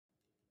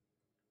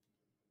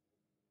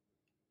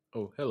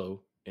Oh,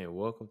 hello, and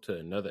welcome to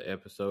another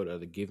episode of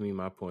the Give Me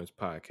My Points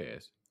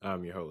podcast.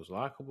 I'm your host,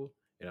 Lockable,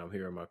 and I'm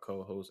here with my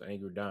co host,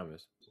 Angry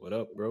Diamonds. What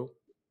up, bro?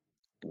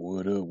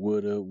 What up,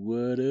 what up,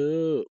 what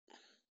up?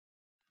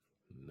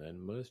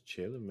 Nothing much,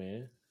 chilling,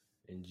 man.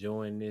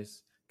 Enjoying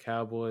this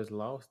Cowboys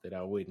loss that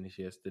I witnessed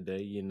yesterday,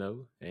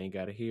 I ain't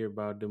got to hear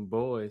about them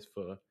boys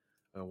for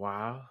a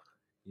while,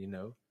 you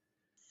know.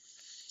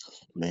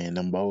 Man,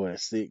 them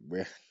boys sick,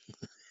 bruh.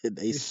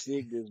 They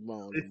sick this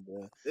morning,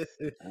 bruh.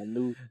 I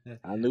knew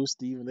I knew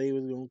Stephen A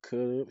was gonna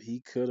cut up.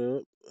 He cut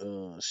up.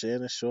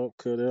 Shannon Sharpe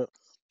cut up.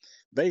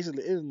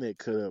 Basically, the internet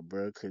cut up,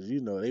 bruh, because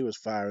they was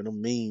firing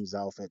them memes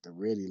off at the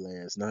ready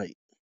last night.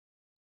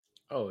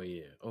 Oh,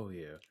 yeah.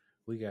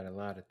 We got a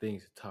lot of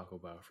things to talk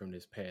about from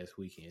this past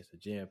weekend. It's a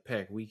jam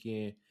packed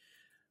weekend.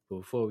 But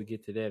before we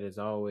get to that, as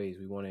always,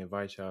 we want to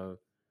invite y'all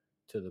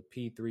to the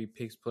P3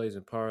 Picks, Plays,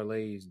 and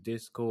Parlays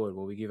Discord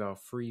where we give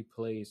out free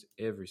plays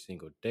every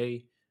single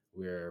day.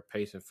 We're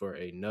pacing for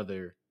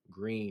another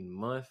green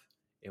month,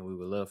 and we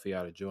would love for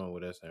y'all to join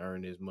with us and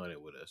earn this money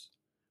with us.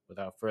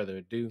 Without further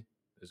ado,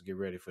 let's get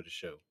ready for the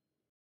show.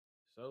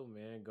 So,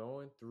 man,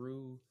 going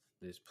through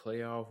this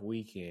playoff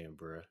weekend,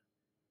 bruh,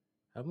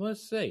 I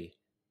must say,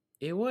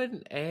 it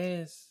wasn't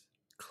as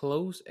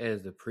close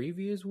as the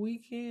previous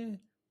weekend,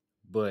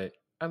 but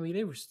I mean,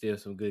 they were still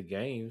some good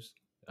games.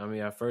 I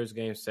mean, our first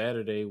game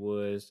Saturday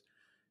was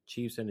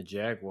Chiefs and the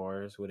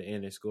Jaguars with an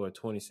ending score of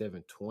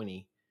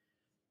 27-20.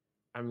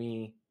 I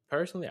mean,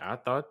 personally, I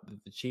thought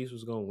that the Chiefs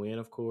was going to win,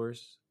 of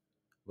course,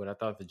 but I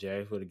thought the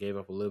Jags would have gave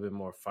up a little bit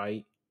more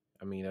fight.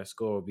 I mean, that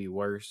score would be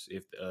worse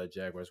if the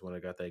Jaguars would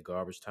have got that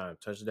garbage time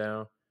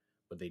touchdown,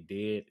 but they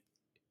did.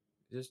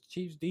 This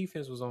Chiefs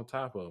defense was on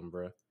top of them,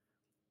 bro.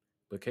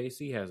 But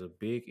KC has a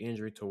big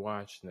injury to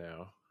watch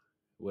now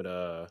with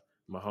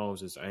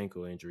Mahomes'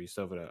 ankle injury. He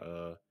suffered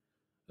a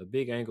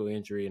big ankle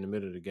injury in the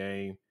middle of the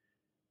game.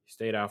 He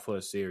stayed out for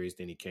a series,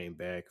 then he came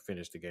back,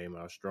 finished the game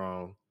out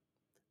strong.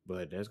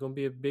 But that's going to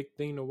be a big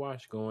thing to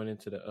watch going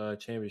into the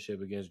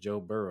championship against Joe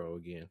Burrow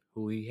again,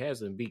 who he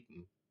hasn't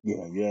beaten.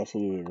 Yeah, you're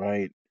absolutely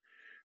right.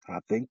 I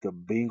think the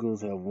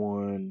Bengals have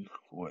won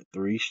what,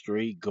 three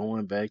straight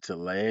going back to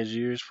last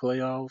year's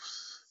playoffs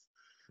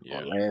or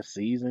Yeah, last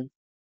season.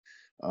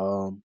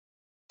 Um,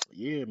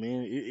 Yeah,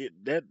 man,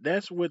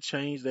 that's what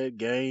changed that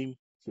game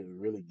to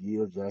really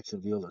give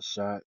Jacksonville a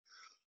shot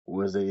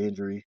was the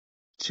injury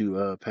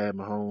to Pat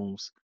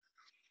Mahomes,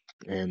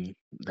 and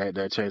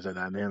that changed the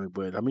dynamic.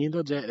 But I mean,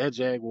 that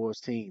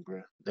Jaguars team,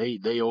 bro, they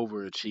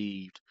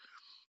overachieved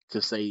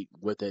to say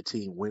what that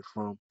team went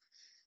from.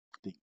 I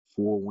think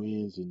 4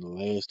 wins in the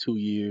last 2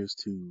 years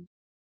to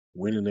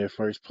winning their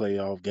first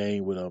playoff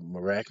game with a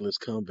miraculous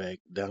comeback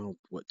down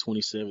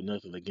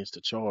 27-0 against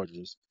the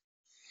Chargers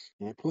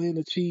and playing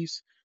the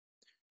Chiefs.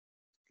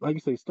 Like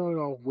you say, started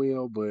off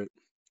well, but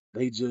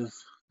they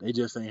just they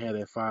just ain't had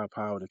that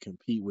firepower to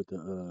compete with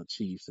the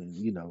Chiefs. And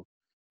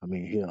I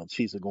mean, hell,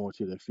 Chiefs are going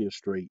to their fifth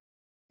straight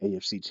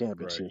AFC right.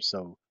 championship,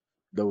 so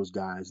those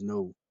guys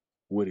know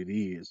what it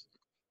is,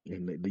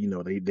 and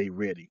they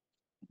ready.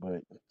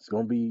 But it's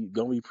gonna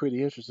be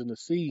pretty interesting to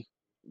see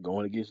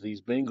going against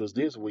these Bengals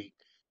this week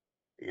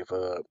if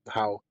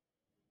how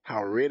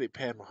ready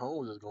Pat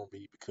Mahomes is gonna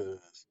be,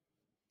 because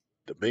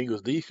the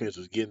Bengals defense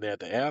was getting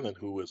after Allen,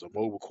 who is a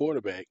mobile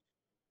quarterback,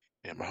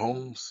 and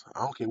Mahomes,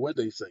 I don't care what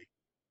they say,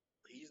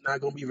 he's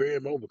not going to be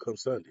very mobile come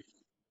Sunday.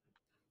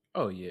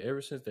 Oh yeah,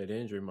 ever since that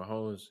injury,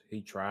 Mahomes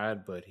he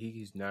tried, but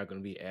he's not going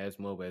to be as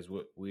mobile as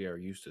what we are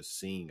used to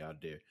seeing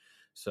out there.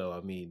 So I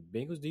mean,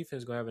 Bengals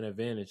defense is going to have an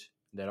advantage.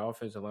 That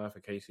offensive line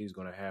for KC is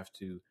going to have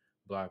to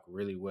block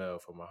really well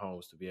for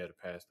Mahomes to be able to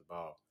pass the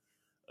ball.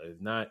 If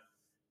not,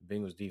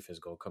 Bengals defense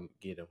going to come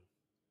get him.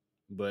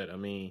 But I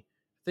mean,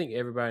 I think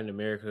everybody in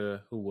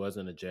America who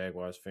wasn't a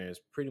Jaguars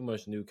fans pretty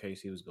much knew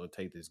KC was going to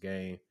take this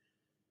game.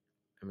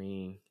 I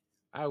mean,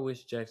 I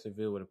wish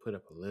Jacksonville would have put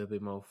up a little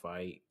bit more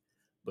fight,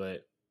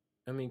 but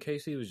I mean,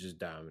 KC was just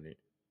dominant.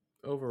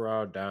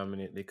 Overall,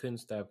 dominant. They couldn't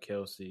stop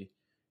Kelsey.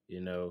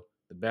 The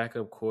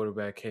backup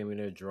quarterback came in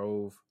there,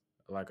 drove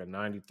like a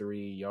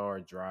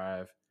 93-yard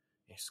drive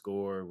and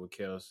scored with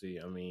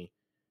Kelsey. I mean,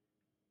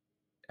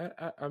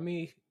 I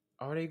mean,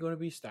 are they going to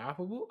be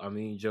stoppable? I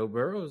mean, Joe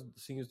Burrow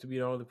seems to be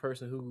the only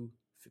person who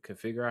can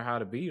figure out how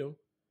to beat him.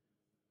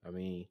 I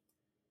mean,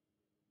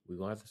 we're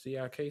going to have to see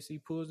how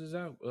KC pulls this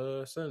out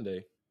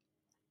Sunday.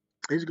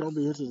 It's going to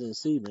be interesting to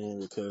see, man,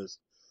 because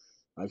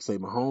like I say,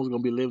 Mahomes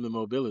going to be living in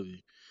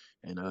mobility,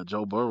 and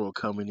Joe Burrow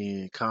coming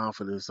in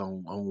confidence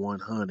on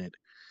 100.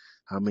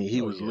 I mean,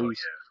 he Oh, was yeah.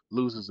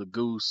 loose as a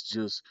goose,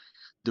 just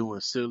doing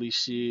silly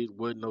shit.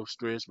 Wasn't no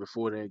stress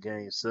before that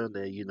game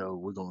Sunday.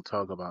 We're going to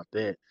talk about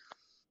that,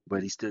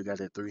 but he still got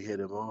that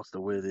three-headed monster,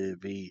 whether it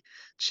be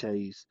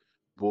Chase,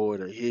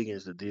 Boyd, or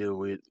Higgins to deal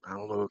with. I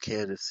don't know if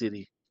Kansas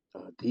City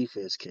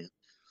defense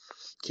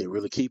can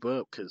really keep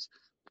up, because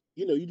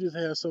you just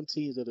have some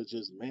teams that are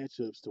just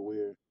matchups to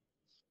where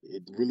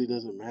it really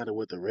doesn't matter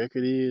what the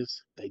record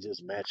is. They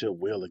just match up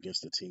well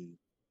against the team.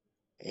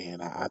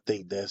 And I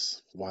think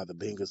that's why the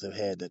Bengals have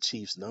had the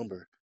Chiefs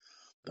number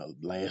the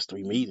last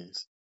three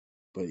meetings.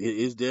 But it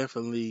is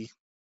definitely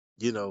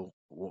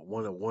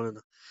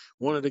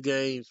one of the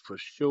games for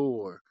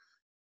sure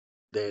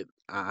that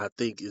I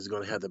think is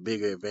going to have the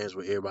bigger advantage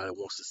where everybody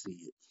wants to see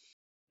it.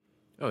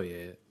 Oh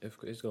yeah,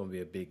 it's going to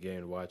be a big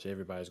game to watch.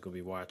 Everybody's going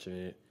to be watching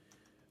it.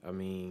 I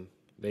mean,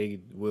 they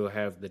will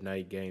have the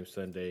night game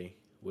Sunday,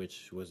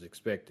 which was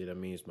expected. I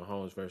mean, it's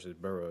Mahomes versus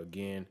Burrow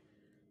again.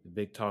 The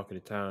big talk of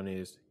the town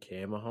is,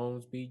 can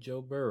Mahomes beat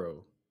Joe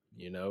Burrow?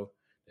 You know,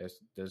 that's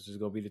just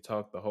gonna be the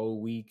talk the whole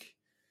week.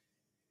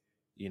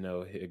 You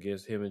know,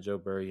 against him and Joe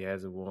Burrow, he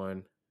hasn't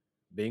won.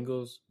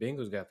 Bengals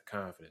got the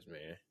confidence,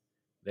 man.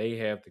 They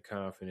have the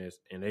confidence,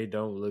 and they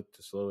don't look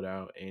to slow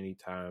down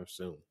anytime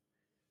soon.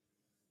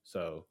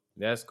 So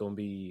that's gonna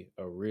be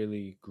a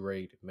really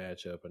great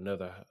matchup.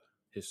 Another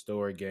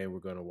historic game we're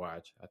gonna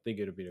watch. I think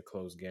it'll be a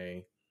close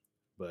game,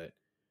 but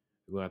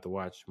we're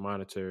gonna have to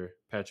monitor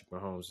Patrick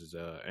Mahomes'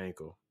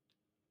 ankle.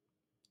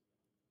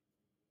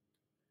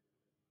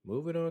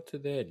 Moving on to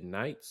that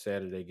night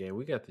Saturday game,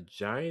 we got the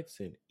Giants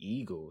and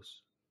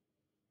Eagles.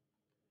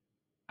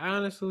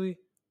 Honestly,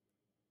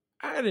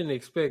 I didn't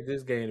expect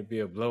this game to be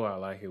a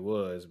blowout like it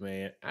was,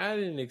 man. I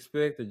didn't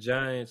expect the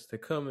Giants to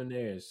come in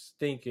there and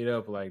stink it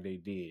up like they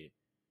did.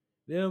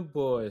 Them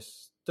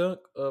boys stunk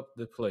up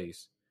the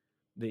place.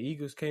 The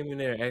Eagles came in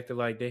there acting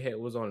like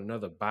was on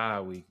another bye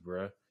week,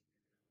 bruh.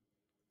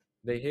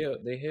 They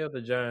held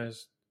the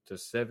Giants to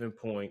 7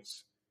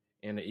 points,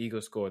 and the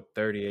Eagles scored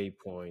 38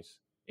 points,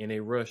 and they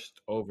rushed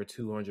over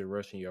 200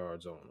 rushing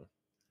yards on them.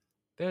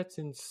 That's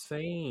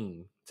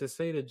insane. To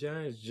say the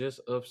Giants just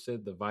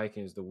upset the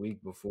Vikings the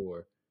week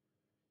before.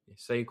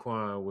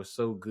 Saquon was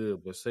so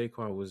good, but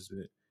Saquon was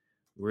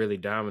really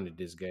dominant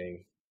this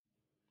game.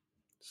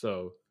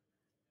 So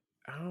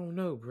I don't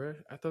know, bro.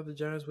 I thought the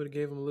Giants would have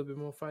gave them a little bit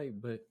more fight,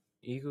 but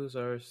Eagles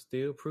are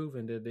still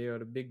proving that they are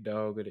the big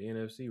dog of the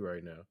NFC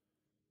right now.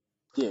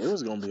 Yeah, it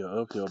was going to be an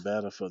uphill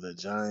battle for the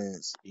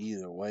Giants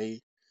either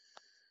way.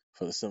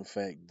 For the simple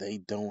fact they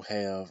don't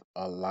have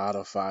a lot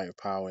of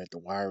firepower at the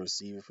wide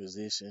receiver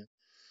position,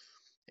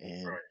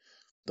 and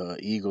the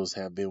Eagles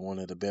have been one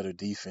of the better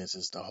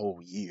defenses the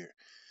whole year.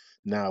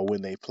 Now,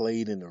 when they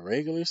played in the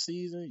regular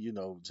season,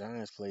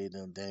 Giants played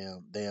them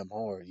damn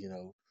hard.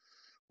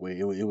 Where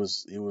it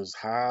was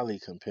highly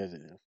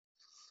competitive.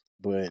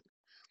 But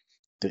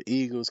the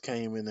Eagles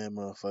came in that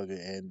motherfucker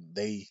and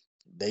they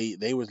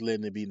was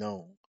letting it be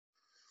known.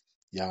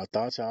 Y'all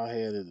thought y'all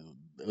had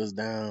us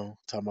down,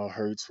 talking about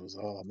Hurts was,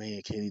 oh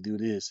man, can he do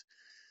this?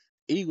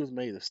 Eagles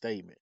made a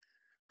statement.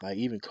 Like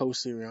even Coach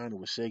Sirianni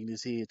was shaking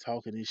his head,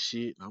 talking his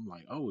shit. And I'm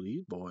like, oh,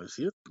 these boys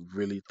here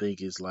really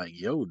think it's like,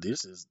 yo,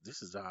 this is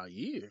our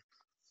year.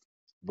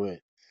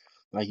 But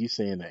like you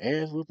saying, the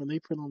ass whooping they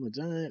put on the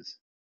Giants,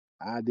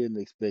 I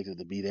didn't expect it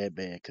to be that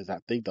bad because I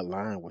think the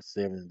line was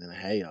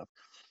 7.5.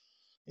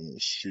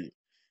 And shit,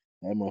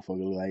 that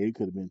motherfucker looked like it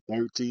could have been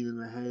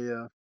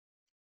 13.5.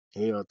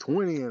 Hell,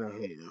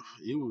 20.5.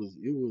 It was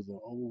an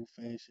old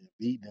fashioned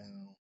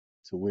beatdown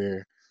to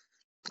where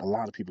a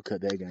lot of people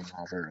cut that game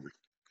off early.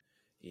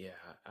 Yeah,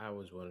 I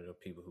was one of the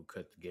people who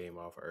cut the game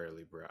off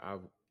early, bro. I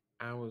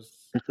was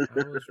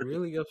I was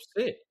really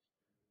upset.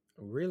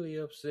 Really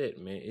upset,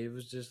 man. It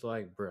was just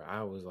like, bro,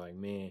 I was like,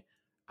 man,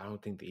 I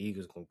don't think the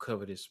Eagles gonna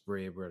cover this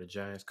spread, bro. The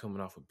Giants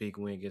coming off a big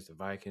win against the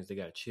Vikings. They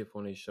got a chip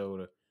on their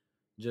shoulder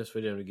just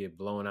for them to get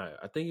blown out.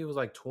 I think it was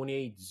like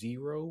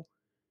 28-0,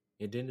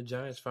 and then the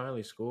Giants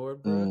finally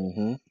scored, bro.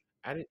 Mm-hmm.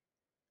 I didn't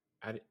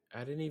I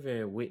didn't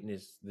even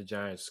witness the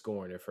Giants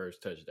scoring their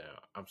first touchdown.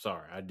 I'm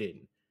sorry, I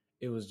didn't.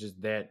 It was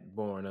just that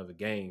boring of a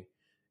game.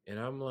 And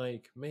I'm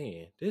like,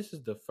 man, this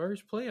is the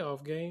first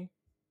playoff game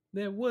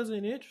that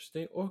wasn't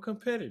interesting or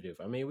competitive.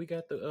 I mean, we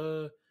got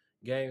the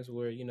games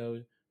where,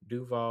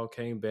 Duval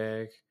came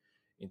back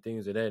and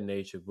things of that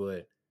nature,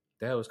 but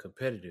that was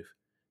competitive.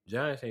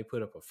 Giants ain't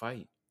put up a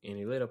fight, and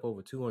they let up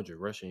over 200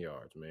 rushing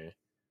yards, man.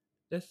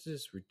 That's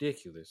just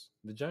ridiculous.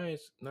 The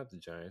Giants, not the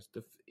Giants,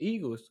 the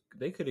Eagles,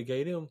 they could have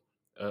gave them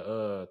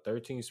a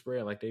 13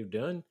 spread like they've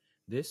done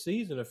this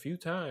season a few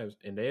times,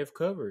 and they have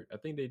covered. I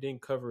think they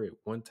didn't cover it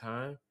one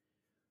time.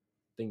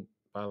 I think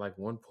by like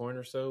 1 point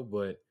or so,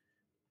 but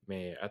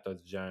man, I thought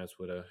the Giants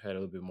would have had a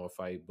little bit more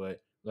fight.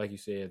 But like you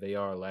said, they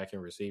are lacking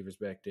receivers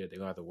back there. They're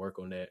gonna have to work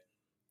on that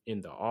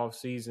in the off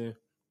season.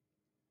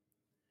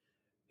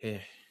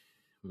 Yeah,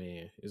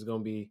 man, it's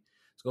gonna be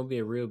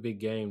a real big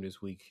game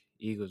this week.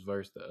 Eagles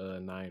versus the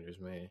Niners,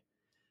 man.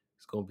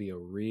 It's gonna be a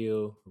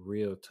real,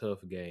 real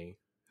tough game.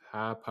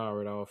 High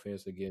powered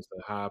offense against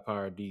a high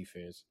powered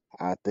defense.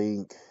 I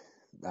think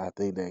I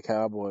think that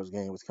Cowboys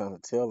game was kind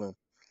of telling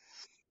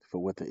for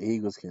what the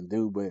Eagles can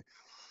do, but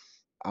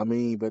I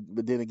mean, but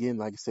then again,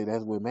 like I say,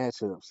 that's with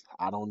matchups.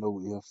 I don't know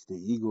if the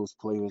Eagles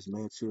players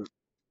match up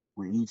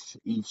with each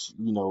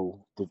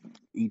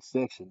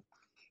section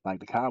like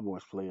the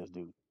Cowboys players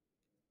do.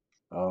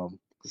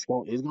 It's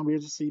gonna be interesting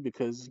to see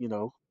because you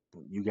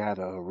got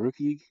a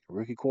rookie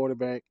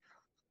quarterback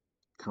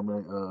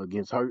coming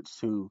against Hurts,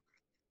 who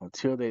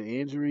until that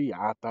injury,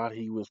 I thought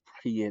he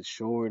had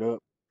shored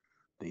up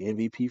the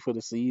MVP for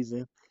the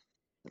season.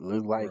 It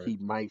looked like Right. he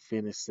might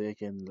finish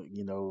second.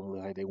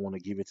 Like they want to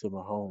give it to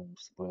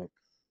Mahomes, but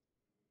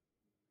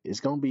it's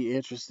gonna be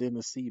interesting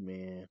to see,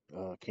 man.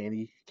 Can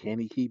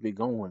he keep it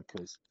going?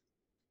 Because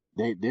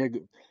they're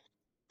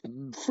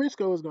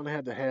Frisco is gonna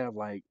have to have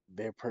like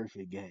their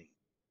perfect game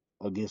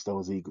against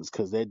those Eagles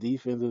because their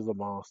defense is a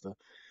monster.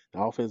 The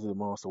offense is a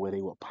monster where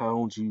they will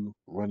pound you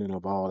running the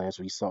ball as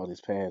we saw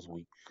this past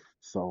week.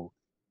 So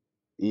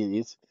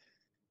it's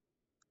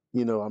I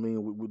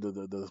mean,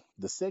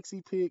 the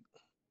sexy pick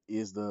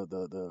is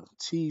the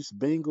Chiefs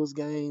Bengals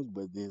game,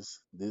 but this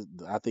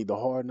I think the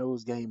hard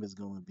nosed game is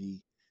going to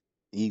be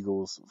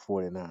Eagles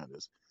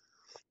 49ers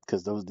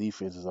because those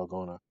defenses are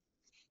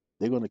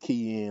they're gonna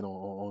key in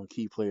on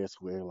key players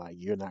where like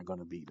you're not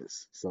gonna beat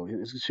us. So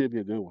it should be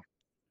a good one.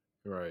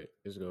 Right.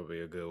 It's gonna be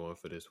a good one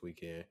for this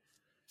weekend.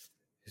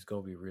 It's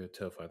gonna be real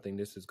tough. I think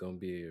this is gonna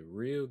be a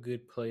real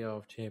good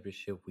playoff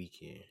championship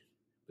weekend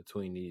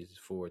between these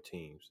four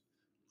teams.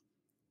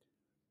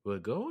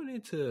 But going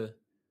into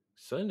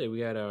Sunday, we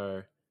got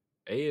our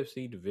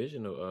AFC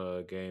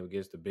divisional game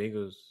against the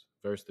Bengals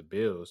versus the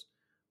Bills,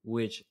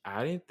 which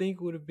I didn't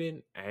think would have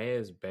been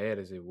as bad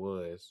as it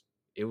was.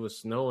 It was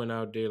snowing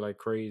out there like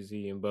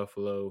crazy in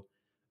Buffalo.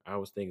 I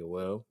was thinking,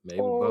 well, maybe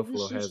Oh,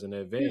 Buffalo has an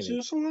this advantage.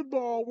 is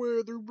football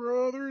weather,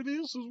 brother.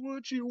 This is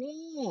what you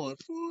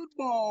want.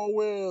 Football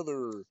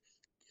weather.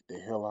 Get the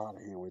hell out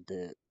of here with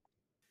that.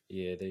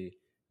 Yeah,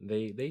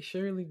 they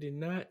surely did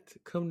not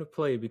come to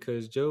play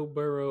because Joe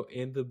Burrow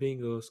and the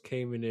Bengals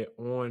came in there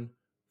on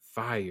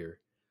fire.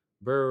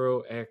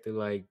 Burrow acted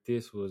like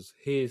this was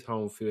his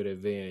home field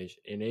advantage,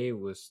 and they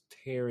was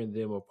tearing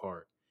them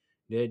apart.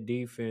 That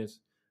defense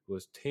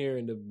was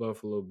tearing the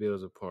Buffalo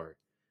Bills apart.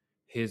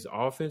 His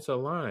offensive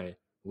line,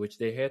 which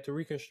they had to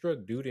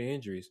reconstruct due to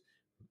injuries,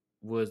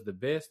 was the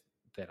best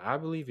that I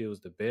believe it was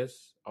the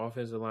best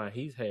offensive line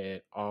he's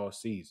had all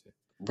season.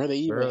 Bro, they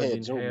even Burrow had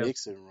didn't Joe have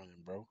Mixon running,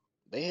 bro.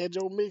 They had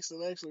Joe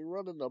Mixon actually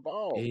running the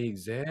ball.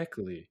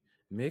 exactly.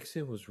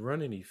 Mixon was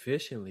running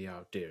efficiently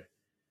out there.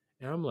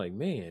 And I'm like,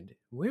 man,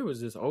 where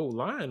was this old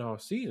line all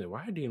season?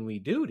 Why didn't we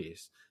do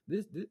this?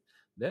 This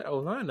that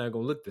old line not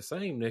gonna look the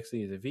same next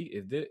season.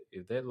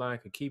 If that line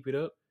could keep it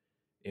up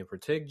and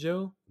protect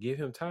Joe, give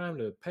him time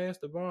to pass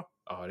the ball,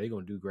 oh, they're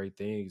gonna do great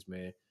things,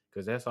 man.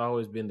 Because that's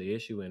always been the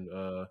issue in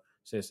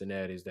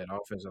Cincinnati is that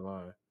offensive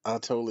line. I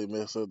totally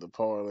messed up the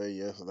parlay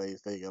yesterday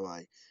thinking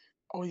like,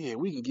 oh yeah,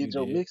 we can get You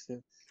Joe did.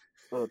 Mixon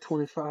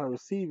 25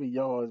 receiving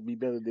yards be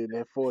better than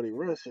that 40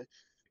 rushing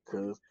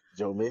because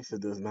Joe Mixon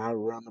does not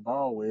run the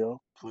ball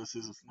well. Plus,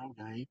 it's a snow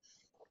game.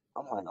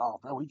 I'm like, oh,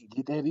 bro, we can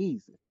get that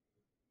easy.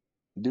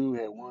 Dude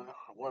had one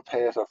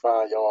pass for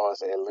 5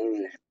 yards and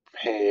literally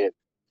had,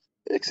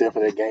 except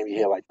for that game, he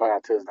had like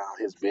 5 touchdowns.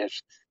 His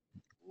best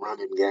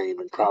running game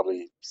in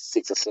probably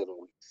 6 or 7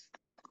 weeks.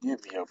 Give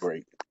me a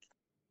break.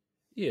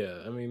 Yeah,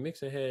 I mean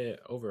Mixon had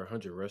over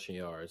 100 rushing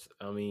yards.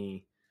 I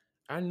mean,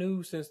 I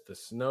knew since the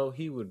snow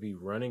he would be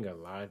running a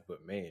lot,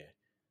 but man,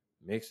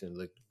 Mixon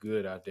looked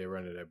good out there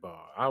running that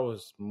ball. I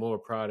was more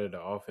proud of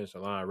the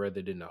offensive line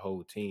rather than the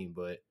whole team,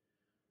 but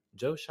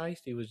Joe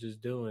Shiesty was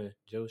just doing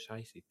Joe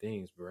Shiesty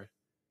things, bruh.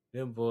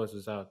 Them boys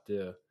was out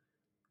there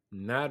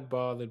not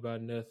bothered by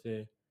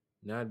nothing,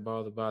 not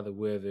bothered by the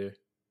weather.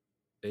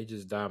 They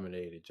just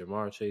dominated.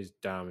 Jamar Chase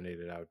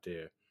dominated out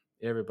there.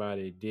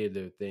 Everybody did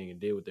their thing and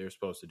did what they were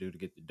supposed to do to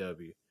get the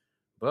W.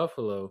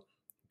 Buffalo,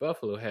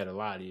 Buffalo had a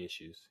lot of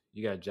issues.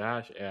 You got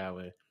Josh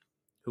Allen,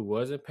 who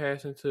wasn't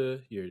passing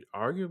to your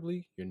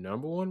arguably your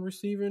number one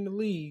receiver in the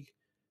league,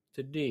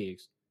 to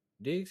Diggs.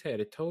 Diggs had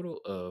a total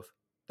of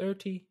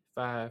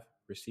 35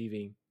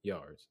 receiving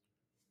yards.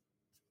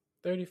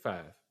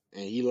 35.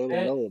 And he let him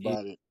That know is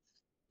about it.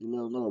 He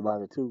let him know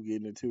about it too,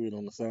 getting into it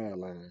on the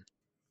sideline.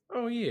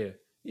 oh yeah.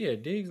 Yeah,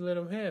 Diggs let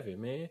him have it,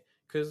 man.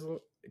 Cause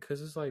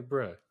it's like,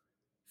 bruh,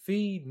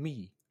 feed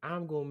me.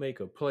 I'm gonna make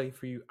a play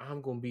for you.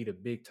 I'm gonna be the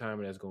big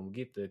timer that's gonna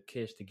get the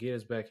catch to get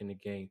us back in the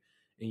game.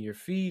 And you're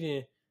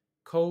feeding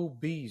Cole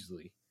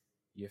Beasley.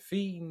 You're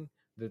feeding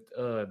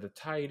the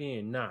tight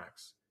end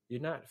Knox.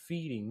 You're not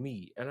feeding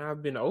me. And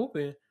I've been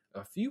open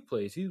a few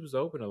plays. He was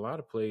open a lot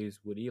of plays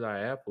with Eli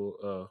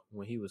Apple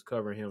when he was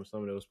covering him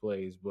some of those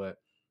plays, but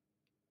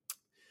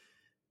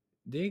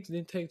Diggs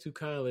didn't take too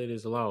kindly at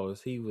his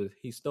loss.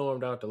 He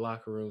stormed out the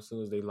locker room as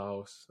soon as they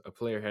lost. A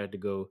player had to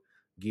go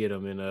get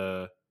him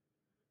and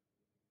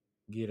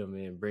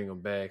bring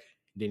him back.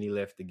 Then he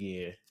left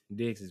again.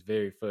 Diggs is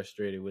very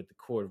frustrated with the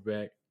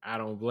quarterback. I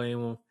don't blame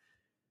him.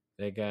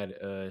 That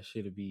guy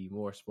should be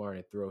more smart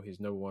and throw his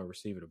number one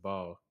receiver the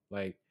ball.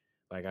 Like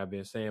I've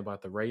been saying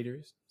about the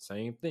Raiders,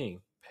 same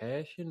thing.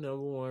 Pass your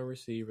number one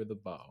receiver the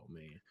ball,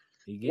 man.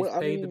 He gets Well, I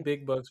paid the mean,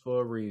 big bucks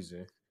for a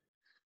reason.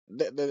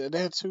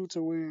 that too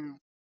to where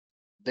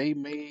they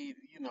made,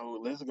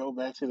 let's go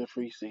back to the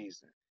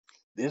preseason.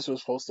 This was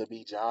supposed to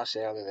be Josh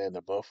Allen and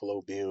the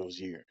Buffalo Bills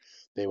year.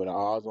 They were the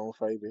odds-on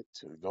favorite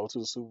to go to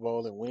the Super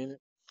Bowl and win it.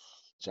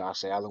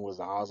 Josh Allen was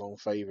the odds-on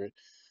favorite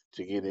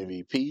to get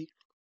MVP.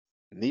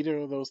 Neither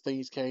of those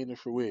things came to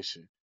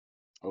fruition.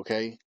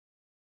 Okay,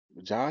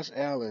 Josh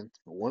Allen.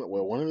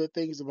 One of the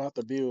things about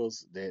the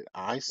Bills that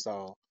I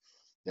saw,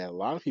 that a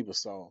lot of people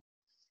saw,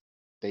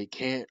 they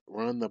can't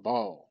run the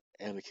ball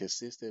on a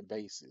consistent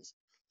basis.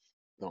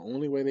 The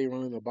only way they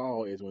running the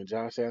ball is when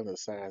Josh Allen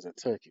decides to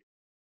tuck it.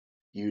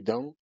 You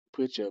don't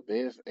put your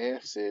best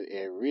asset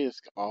at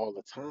risk all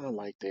the time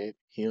like that.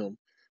 Him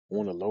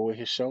want to lower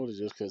his shoulders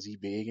just because he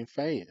big and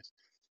fast.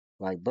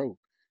 Like, bro,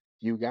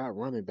 you got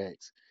running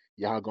backs.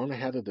 Y'all gonna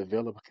have to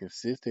develop a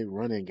consistent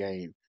running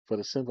game for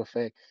the simple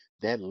fact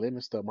that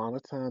limits the amount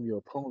of time your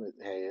opponent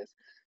has.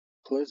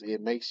 Plus,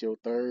 it makes your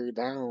third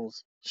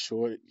downs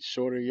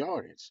shorter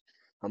yardage.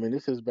 I mean,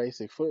 this is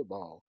basic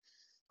football.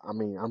 I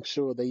mean, I'm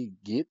sure they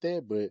get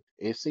that, but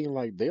it seems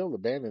like they'll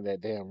abandon that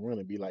damn run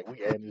and be like,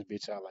 we adding this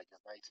bitch out like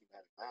it's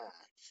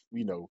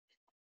 1999,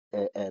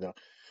 at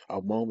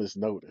a moment's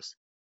notice.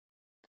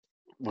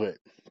 But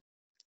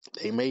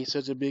they made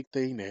such a big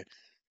thing that,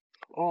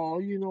 oh,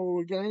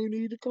 a game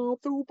need to come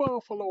through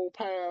Buffalo,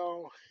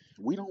 pal.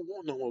 We don't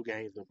want no more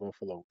games in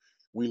Buffalo.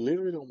 We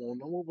literally don't want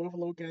no more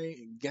Buffalo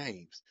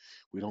games.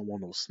 We don't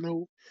want no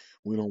snow.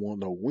 We don't want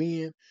no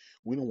wind.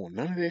 We don't want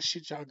none of that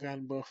shit y'all got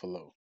in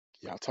Buffalo.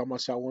 Y'all talking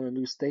about y'all want a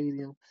new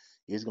stadium?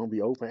 It's gonna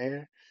be open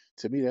air.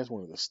 To me, that's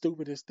one of the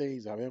stupidest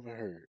things I've ever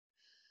heard.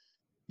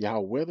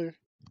 Y'all weather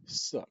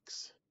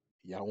sucks.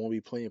 Y'all want to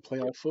be playing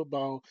playoff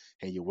football,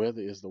 and your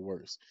weather is the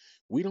worst.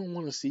 We don't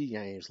want to see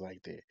games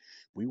like that.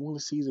 We want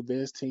to see the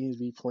best teams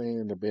be playing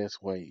in the best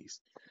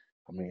ways.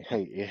 I mean,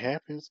 hey, it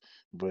happens,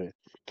 but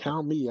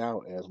count me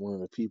out as one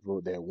of the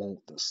people that want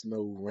the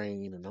snow,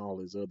 rain, and all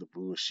this other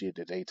bullshit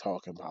that they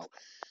talking about.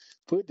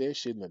 Put that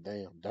shit in the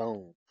damn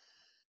dome.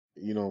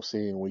 You know what I'm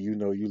saying? When you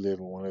know you live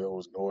in one of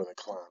those northern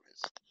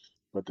climates.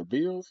 But the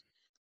Bills,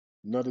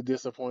 another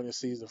disappointing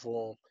season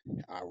for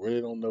them. I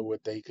really don't know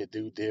what they could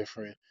do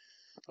different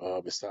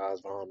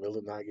besides Von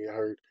Miller not get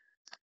hurt.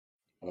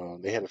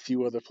 They had a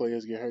few other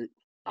players get hurt.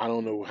 I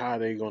don't know how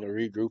they're going to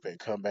regroup and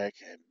come back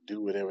and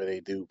do whatever they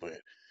do, but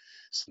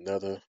it's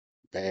another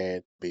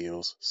bad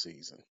Bills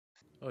season.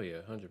 Oh yeah,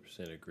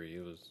 100% agree.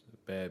 It was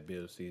a bad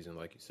Bills season,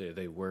 like you said.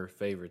 They were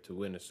favored to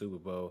win the Super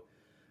Bowl.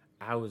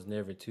 I was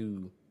never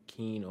too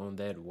keen on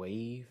that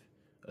wave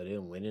of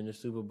them winning the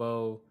Super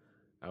Bowl.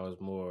 I was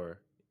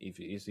more if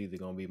it's either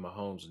gonna be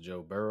Mahomes or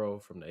Joe Burrow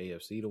from the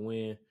AFC to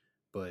win.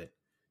 But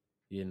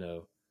you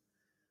know,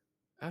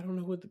 I don't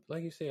know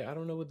like you said, I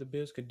don't know what the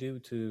Bills could do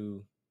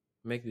to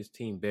make this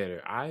team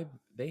better.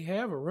 They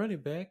have a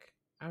running back.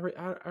 I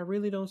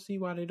really don't see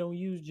why they don't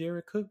use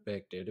Jared Cook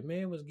back there. The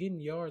man was getting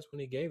yards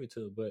when he gave it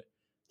to him, but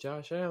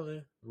Josh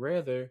Allen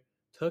rather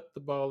tuck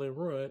the ball and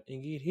run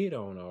and get hit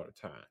on all the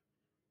time.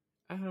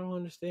 I don't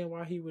understand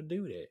why he would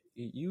do that.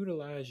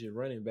 Utilize your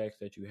running backs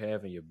that you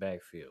have in your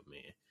backfield,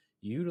 man.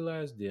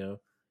 Utilize them,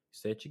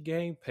 set your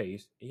game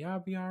pace, and y'all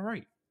be all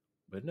right.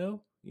 But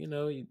no,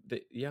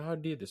 y'all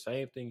did the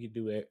same thing you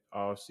do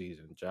all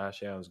season.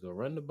 Josh Allen's gonna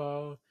run the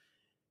ball.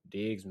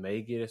 Diggs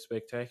may get a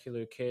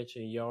spectacular catch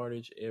and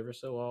yardage ever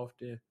so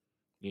often,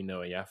 and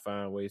y'all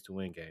find ways to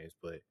win games.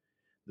 But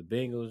the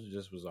Bengals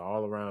just was an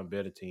all around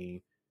better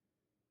team.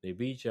 They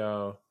beat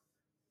y'all,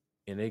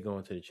 and they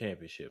going to the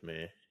championship,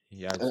 man.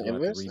 Y'all just And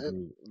gonna have to let's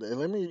and regroup.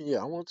 let me, yeah,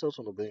 I want to touch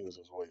on the Bengals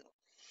as well.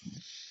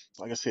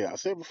 Like I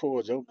said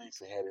before, Joe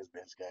Mixon had his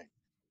best game,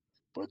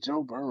 but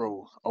Joe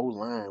Burrow O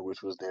line,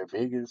 which was their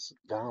biggest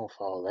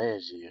downfall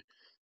last year,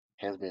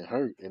 has been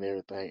hurt and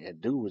everything. And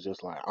dude was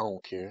just like, I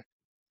don't care.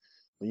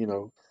 You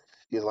know,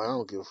 he's like, I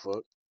don't give a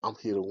fuck. I'm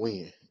here to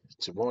win.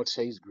 Jamar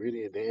Chase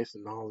gritty and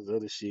dancing and all this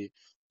other shit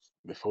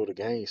before the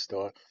game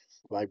start.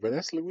 Like, but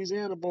that's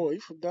Louisiana boy. He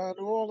from down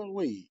New Orleans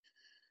way.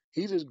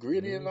 He just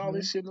gritty and all Mm-hmm.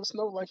 this shit in the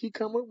snow. Like he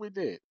come up with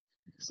that.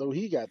 So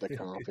he got the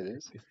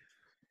confidence.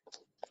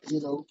 You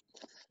know,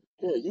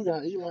 yeah, you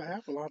got Eli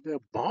Apple out there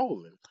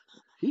balling.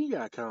 He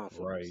got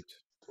confidence. Right.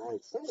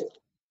 Like, fam,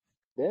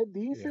 that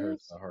It hurts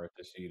defense, my heart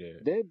to see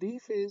that. that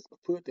defense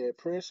put that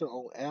pressure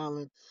on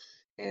Allen,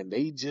 and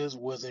they just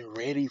wasn't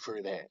ready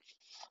for that.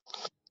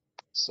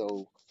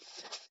 So,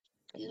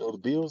 the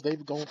Bills,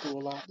 they've gone through a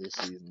lot this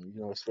season,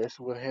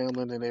 especially with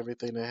Hamlin and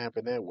everything that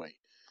happened that way.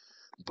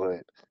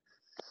 But,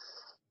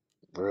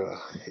 bruh,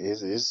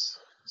 it's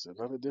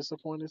another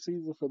disappointing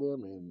season for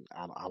them, and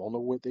I don't know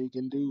what they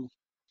can do.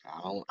 I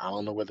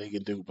don't know what they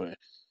can do, but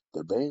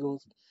the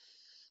Bengals,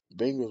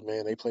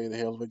 man, they played a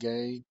hell of a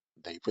game.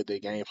 They put their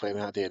game plan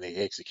out there and they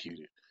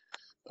executed.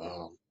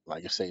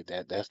 Like I say,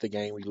 that's the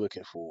game we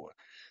looking for.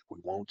 We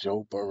want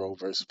Joe Burrow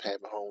versus Pat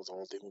Mahomes. I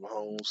don't think with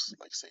Mahomes,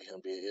 like I say,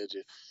 him being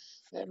injured,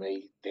 that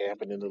may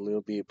dampen it a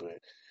little bit, but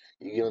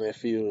you get on that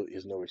field,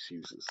 is no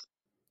excuses.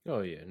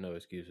 Oh yeah, no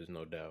excuses,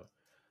 no doubt.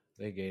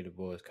 They gave the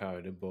boys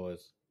power. The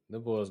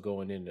boys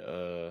going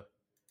into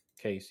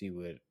KC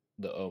with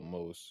the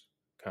utmost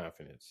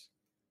confidence.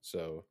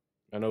 So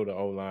I know the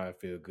O line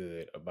feel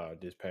good about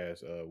this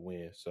past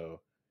win. So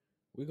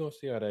we're gonna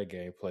see how that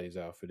game plays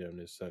out for them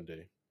this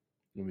Sunday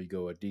when we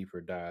go a deeper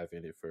dive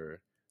in it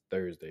for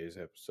Thursday's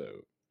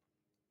episode.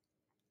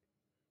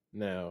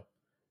 Now,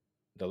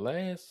 the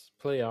last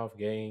playoff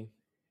game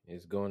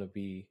is going to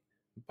be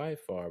by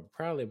far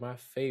probably my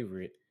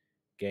favorite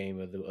game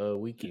of the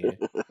weekend.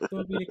 It's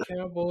going to be the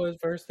Cowboys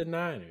versus the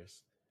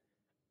Niners.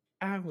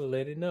 I'm going to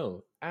let it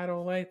know. I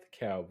don't like the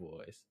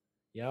Cowboys.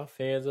 Y'all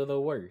fans are the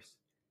worst.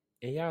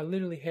 And y'all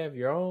literally have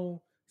your own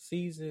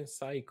season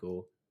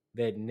cycle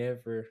that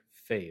never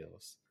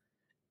fails.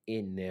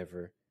 It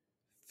never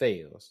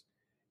fails.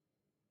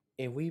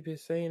 And we've been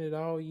saying it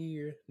all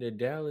year that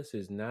Dallas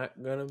is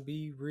not going to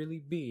be really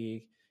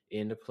big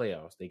in the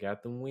playoffs. They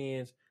got them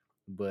wins,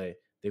 but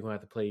they're going to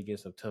have to play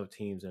against some tough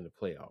teams in the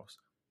playoffs.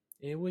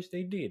 In which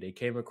they did. They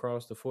came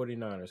across the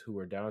 49ers, who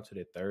were down to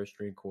their third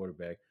string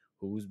quarterback,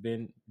 who's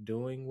been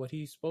doing what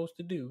he's supposed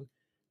to do,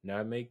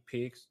 not make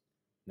picks,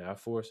 not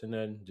forcing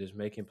nothing, just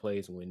making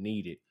plays when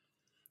needed.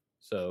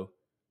 So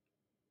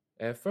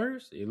at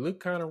first, it looked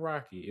kind of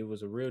rocky. It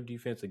was a real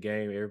defensive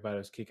game. Everybody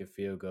was kicking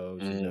field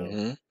goals.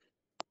 Mm-hmm.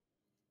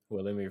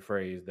 Well, let me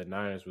rephrase. The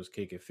Niners was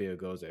kicking field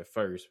goals at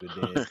first, but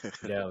then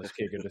Dallas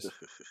kicker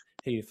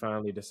he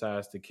finally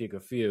decides to kick a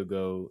field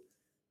goal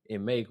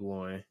and make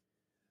one.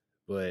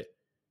 But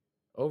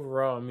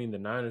overall, I mean, the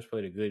Niners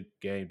played a good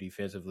game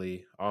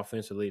defensively.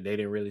 Offensively, they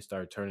didn't really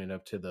start turning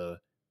up to the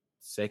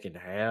second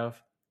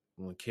half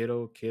when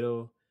Kittle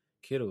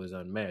is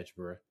unmatched,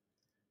 bro.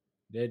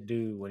 That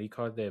dude, when he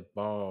caught that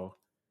ball,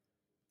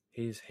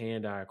 his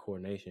hand-eye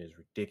coordination is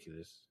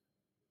ridiculous.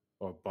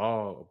 Or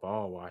ball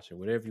watching,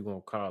 whatever you want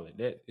to call it.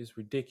 That is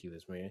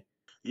ridiculous, man.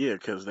 Yeah,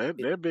 because It,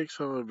 that big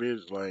son of a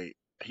bitch, like,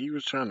 he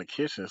was trying to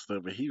catch and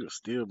stuff, but he was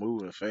still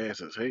moving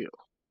fast as hell.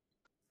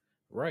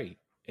 right.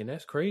 And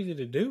that's crazy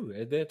to do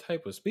at that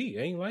type of speed.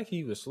 Ain't like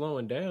he was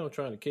slowing down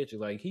trying to catch it.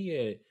 Like he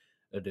had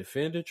a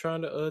defender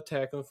trying to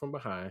attack him from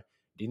behind.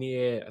 Then he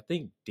had, I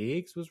think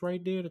Diggs was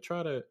right there to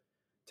try to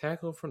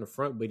tackle him from the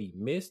front, but he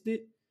missed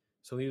it.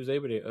 So he was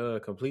able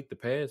to complete the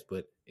pass.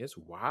 But it's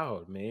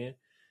wild, man.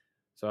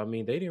 So I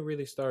mean, they didn't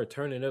really start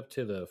turning up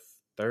to the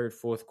third,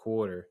 fourth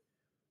quarter,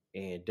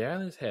 and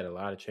Dallas had a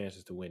lot of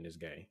chances to win this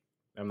game.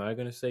 I'm not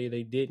gonna say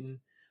they didn't,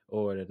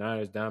 or the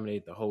Niners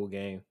dominated the whole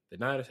game. The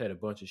Niners had a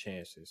bunch of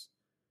chances,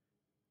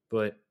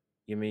 but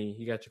you mean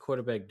you got your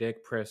quarterback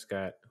Dak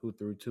Prescott who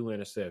threw two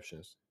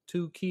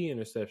key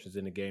interceptions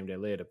in the game that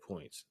led to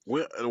points.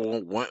 Well,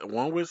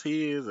 one was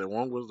his and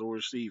one was the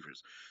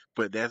receivers,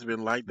 but that's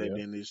been like that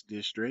Yeah, in this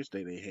stretch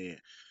that they had.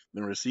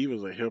 The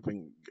receivers are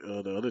helping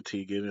the other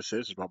team get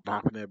interceptions by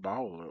popping that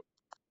ball up.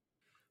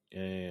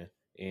 and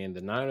and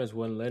the Niners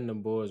wasn't letting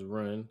them boys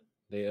run.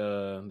 They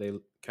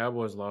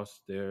Cowboys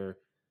lost their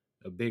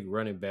a big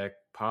running back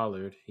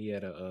Pollard. He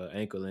had a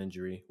ankle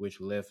injury which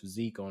left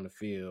Zeke on the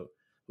field,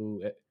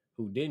 who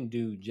who didn't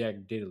do Jack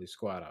Diddley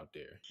squat out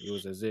there. It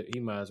was as if he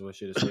might as well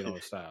should have stayed on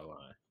the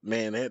sideline.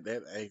 Man,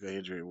 that ankle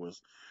injury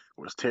was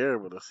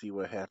terrible to see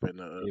what happened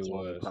to It Tony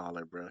was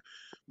Pollard, bro.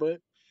 But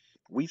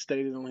we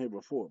stated on here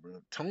before, bro.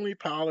 Tony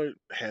Pollard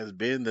has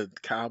been the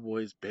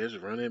Cowboys' best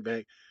running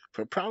back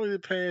for probably the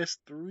past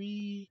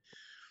 3,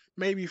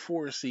 maybe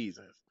 4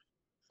 seasons.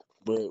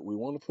 But we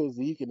want to put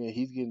Zeke in there.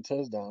 He's getting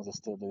touchdowns and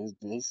stuff, but it's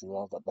basically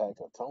off the back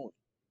of Tony.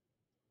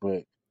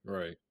 But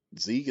right,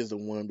 Zeke is the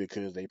one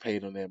because they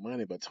paid him that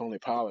money, but Tony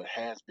Pollard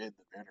has been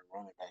the better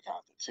running back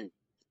out there too.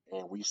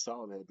 And we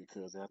saw that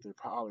because after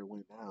Pollard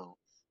went down,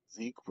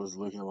 Zeke was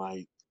looking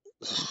like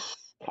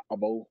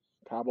Cabo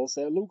Cabo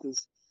San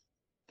Lucas,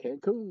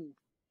 Cancun.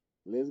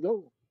 Let's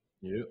go.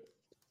 yep,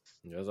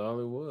 that's all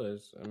it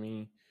was. I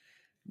mean,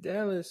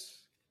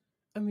 Dallas.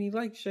 I mean,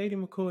 like Shady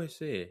McCoy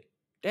said,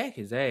 Dak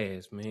his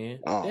ass, man.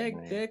 Oh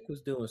man. Dak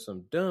was doing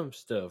some dumb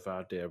stuff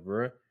out there,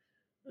 bro.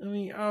 I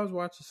mean, I was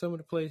watching some of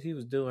the plays he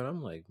was doing.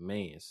 I'm like,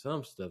 man,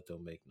 some stuff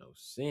don't make no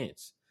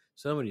sense.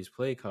 Some of these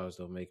play calls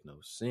don't make no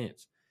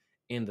sense.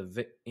 And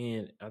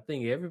I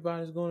think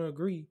everybody's going to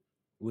agree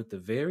with the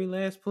very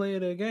last play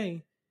of the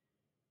game.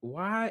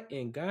 Why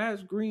in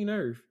God's green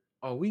earth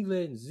are we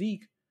letting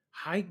Zeke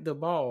hike the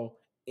ball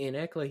and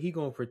act like he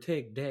gonna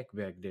protect Dak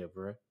back there,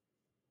 bro?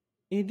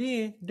 And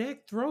then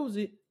Dak throws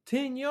it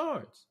 10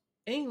 yards.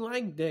 Ain't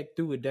like Dak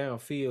threw it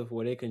downfield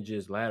where they can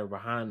just ladder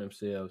behind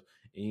themselves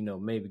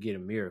and, maybe get a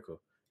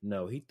miracle.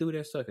 No, he threw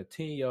that sucker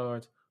 10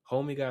 yards.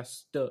 Homie got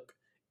stuck,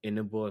 and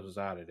the boys was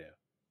out of there.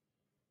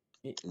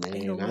 It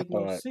Man, don't make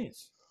no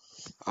sense.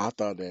 I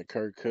thought that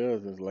Kirk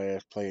Cousins'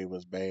 last play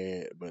was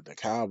bad, but the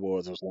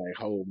Cowboys was like,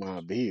 hold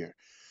my beer.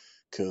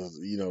 Cause,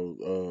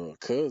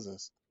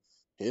 Cousins,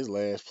 his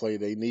last play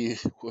they needed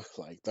was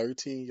like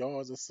 13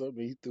 yards or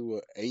something. He threw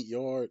a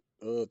 8-yard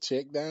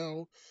check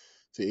down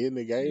to end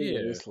the game, and Yeah,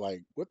 it's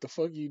like, what the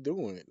fuck you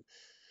doing?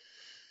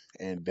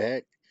 And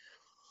Dak,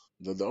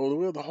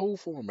 the whole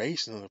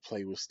formation of the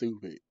play was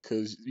stupid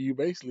because you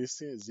basically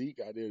sent Zeke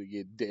out there to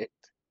get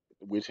decked,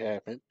 which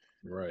happened.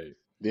 right.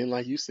 Then,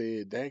 like you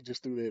said, Dak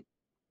just threw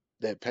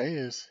that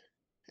pass,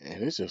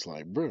 and it's just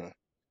like, bruh,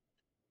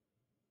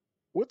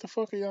 what the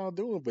fuck are y'all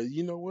doing? But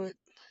you know what?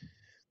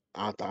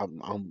 I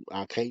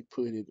can't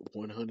put it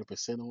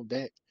 100% on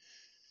Dak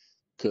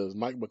because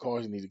Mike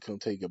McCarthy need to come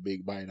take a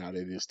big bite out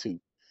of this too.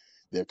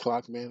 Their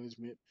clock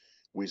management,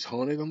 which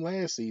haunted them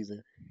last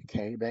season,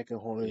 came back and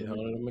haunted It them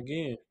hunted again. him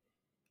again.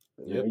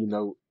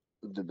 Now,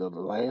 Yep. the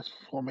last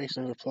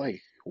formation of the play,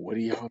 what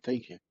are y'all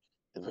thinking?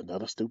 Is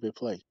another stupid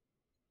play.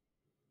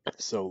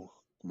 So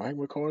Mike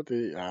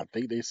McCarthy, I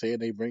think they said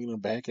they bringing him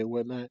back and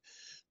whatnot,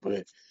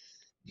 but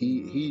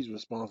Mm, he's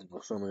responsible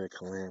for some of that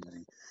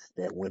calamity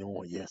that went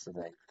on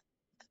yesterday.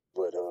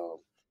 But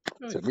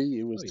Oh To yeah. me,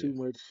 it Oh was yeah. too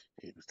much.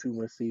 It was too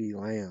much CeeDee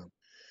Lamb,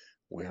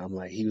 where I'm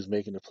like, he was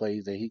making the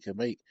plays that he could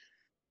make,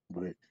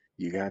 but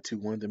you got too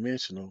one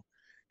dimensional,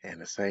 and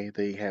the same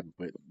thing happened.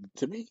 But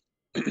to me,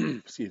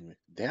 excuse me,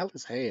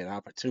 Dallas had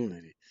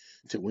opportunity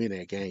to win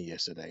that game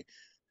yesterday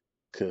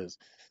because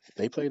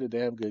they played a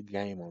damn good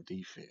game on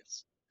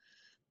defense.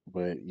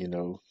 But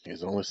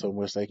there's only so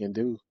much they can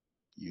do.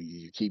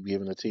 You keep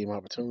giving the team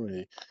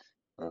opportunity.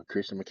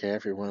 Christian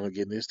McCaffrey running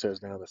getting his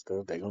touchdown and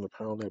stuff. They're gonna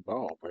pound that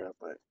ball, bro.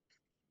 But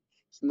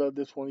it's another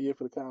disappointing year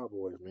for the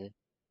Cowboys, man.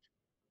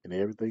 And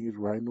everything is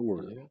right in the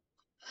world.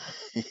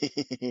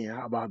 Yeah.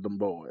 How about them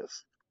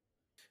boys?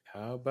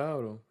 How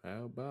about them?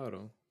 How about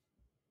them?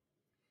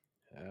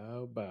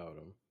 How about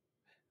them?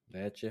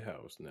 That's your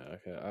house now.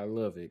 Okay, I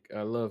love it.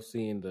 I love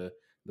seeing the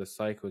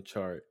cycle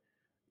chart.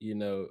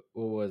 What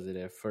was it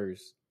at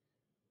first?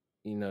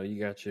 You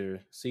got your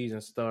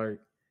season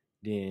start,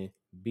 then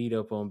beat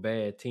up on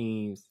bad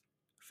teams.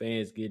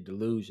 Fans get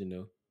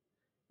delusional.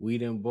 We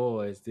them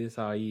boys this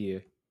our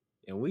year,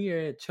 and we are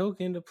at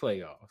choking the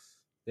playoffs.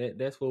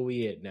 That's where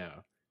we at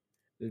now.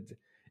 It,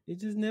 it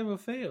just never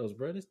fails,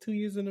 bro. It's 2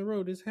 years in a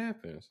row. This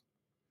happens.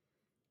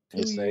 Two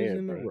It's years sad,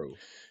 in a bro. row.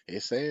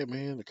 It's sad,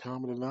 man. The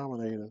common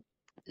denominator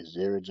is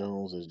Jerry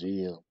Jones as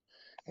GM,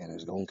 and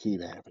it's gonna keep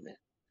happening.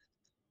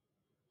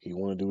 He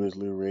want to do his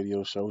little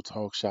radio show,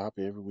 talk shop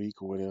every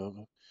week or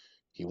whatever.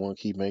 He want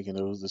to keep making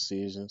those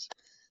decisions,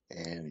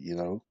 and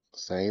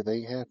same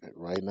thing happened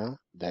right now.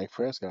 Dak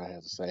Prescott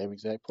has the same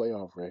exact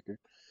playoff record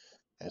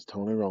as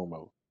Tony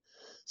Romo.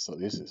 So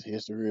this is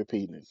history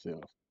repeating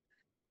itself.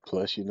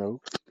 Plus, they're gonna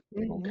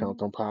count Mm-hmm.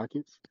 them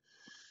pockets.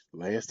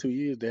 Last 2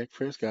 years, Dak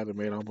Prescott have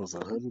made almost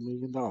 $100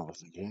 million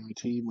in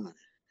guaranteed money.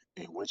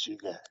 And what you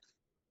got?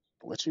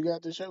 What you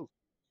got to show?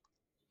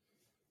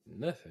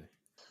 Nothing.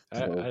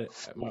 So,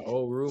 My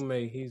old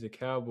roommate, he's a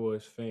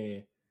Cowboys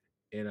fan,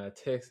 and I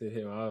texted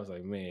him. I was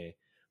like, "Man,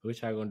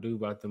 what y'all gonna do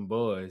about them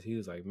boys?" He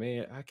was like,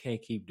 "Man, I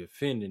can't keep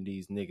defending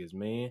these niggas,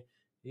 man.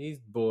 These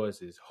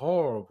boys is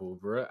horrible,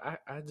 bro.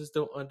 I just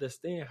don't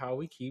understand how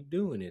we keep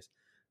doing this."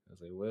 I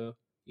was like, "Well,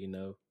 you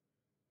know,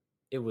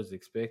 it was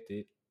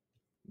expected,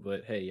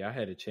 but hey, y'all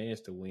had a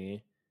chance to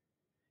win.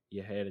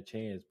 You had a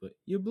chance, but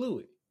you blew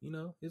it.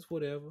 It's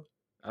whatever."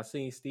 I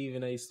seen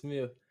Stephen A.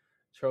 Smith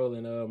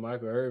trolling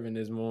Michael Irvin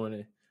this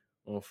morning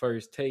on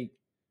First Take.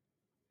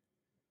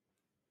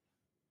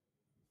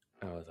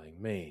 I was like,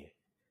 man,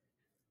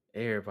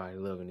 everybody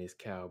loving this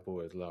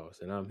Cowboys loss,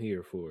 and I'm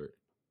here for it.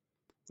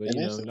 But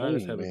and that's the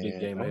Niners thing, have a big man.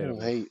 game ahead of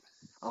them.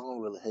 I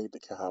don't really hate the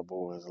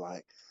Cowboys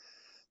like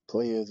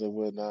players or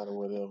whatnot or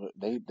whatever.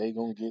 They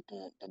gonna get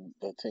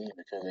the team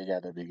because they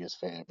got the biggest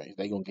fan base.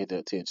 They gonna get the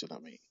attention. I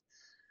mean,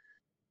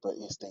 but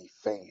it's they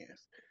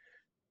fans.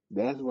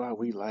 That's why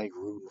we like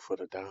rooting for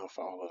the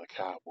downfall of the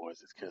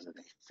Cowboys. It's because of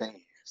their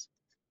fans.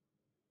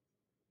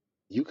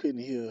 You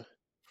couldn't hear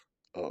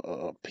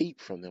a peep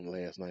from them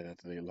last night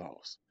after they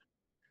lost.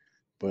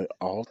 But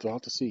all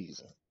throughout the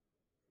season,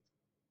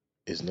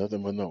 it's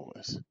nothing but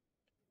noise.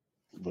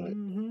 But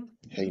Mm-hmm.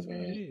 hey, That's how it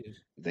man, is.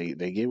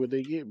 they get what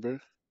they get, bro.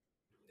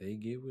 They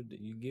get what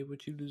you get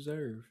what you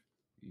deserve.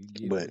 You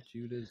get But what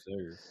you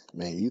deserve.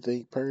 man, you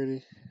think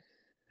Purdy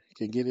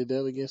can get it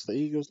done against the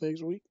Eagles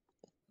next week?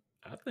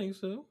 I think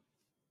so.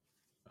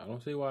 I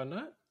don't see why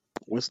not.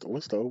 What's the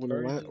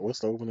opening line? Purdy. What's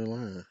the opening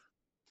line?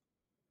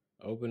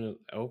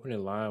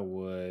 Opening line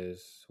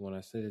was when I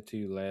sent it to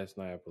you last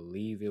night. I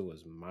believe it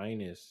was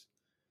minus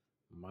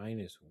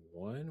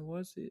one.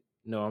 Was it?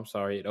 No, I'm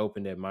sorry. It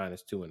opened at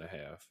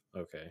 -2.5.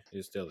 Okay,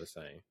 it's still the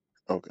same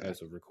Okay.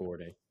 as a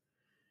recording.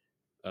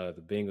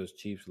 The Bengals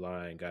Chiefs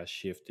line got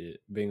shifted.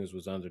 Bengals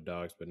was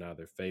underdogs, but now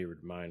they're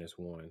favored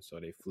 -1, so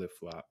they flip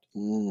flopped.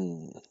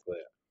 Hmm.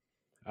 But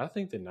I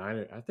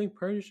think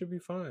Purdy should be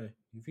fine.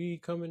 If he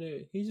come in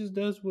there, he just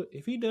does what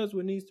if he does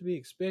what needs to be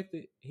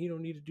expected. He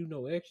don't need to do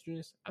no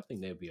extras. I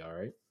think that'd be all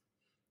right.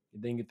 If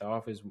they can get the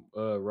offense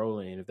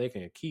rolling, and if they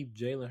can keep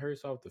Jalen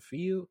Hurts off the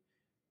field,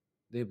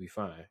 they'll be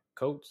fine.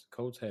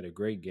 Colts had a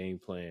great game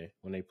plan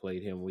when they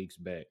played him weeks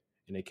back,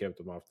 and they kept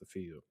him off the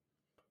field.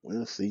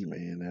 We'll see,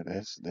 man.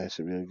 That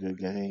should be a good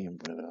game.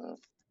 But Well,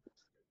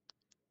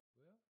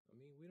 I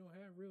mean, we don't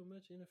have real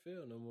much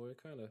NFL no more. It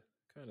kind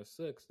of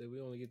sucks that we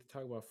only get to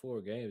talk about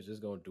 4 games. It's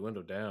just gonna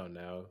dwindle down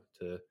now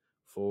to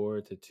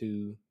 4 to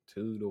 2,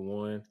 2 to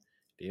 1.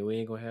 Then we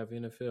ain't gonna have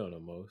NFL no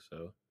more.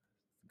 So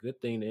good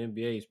thing the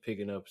NBA is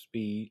picking up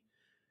speed.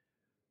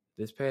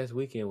 This past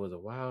weekend was a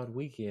wild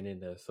weekend in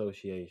the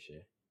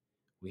association.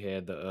 We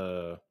had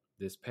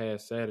this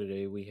past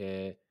Saturday we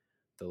had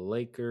the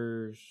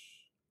Lakers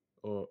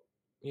or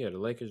yeah, the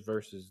Lakers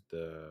versus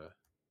the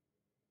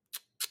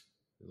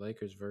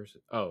Lakers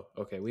versus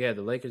we had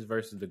the Lakers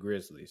versus the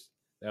Grizzlies.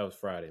 That was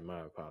Friday,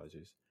 my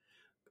apologies.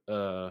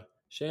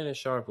 Shannon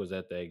Sharpe was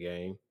at that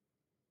game.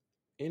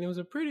 And it was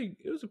a pretty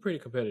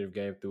competitive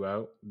game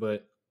throughout,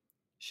 but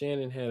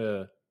Shannon had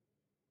a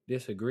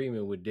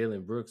disagreement with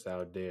Dylan Brooks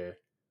out there,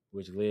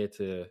 which led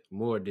to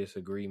more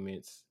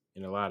disagreements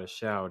and a lot of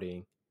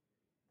shouting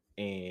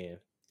and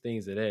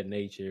things of that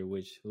nature,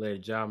 which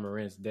led John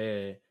Morant's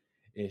dad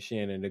and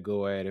Shannon to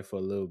go at it for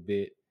a little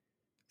bit.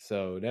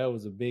 So that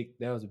was a big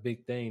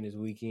thing this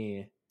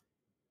weekend.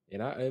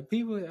 And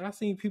I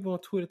seen people on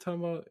Twitter talking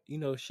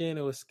about,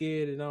 Shannon was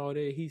scared and all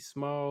that. He's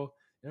small.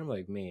 And I'm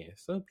like, man,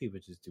 some people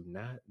just do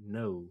not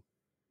know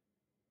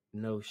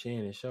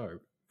Shannon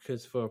Sharpe.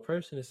 Because for a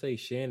person to say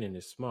Shannon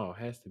is small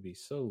has to be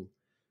so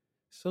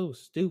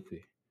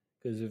stupid.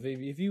 Because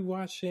if you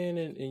watch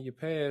Shannon in your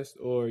past,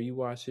 or you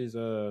watch his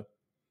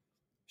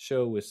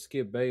show with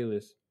Skip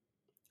Bayless,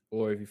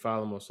 or if you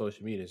follow him on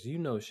social media, you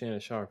know Shannon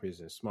Sharpe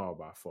isn't small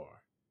by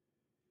far.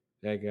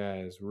 That guy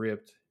is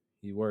ripped.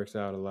 He works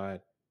out a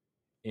lot,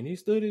 and he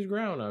stood his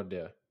ground out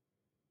there.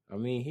 I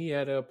mean, he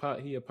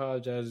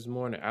apologized this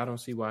morning. I don't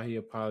see why he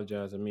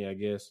apologized. I mean, I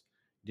guess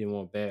didn't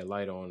want bad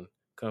light on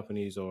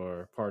companies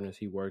or partners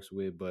he works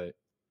with, but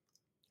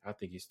I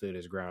think he stood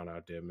his ground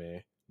out there,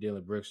 man.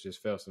 Dylan Brooks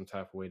just felt some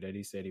type of way that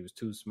he said he was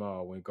too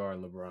small when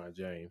guarding LeBron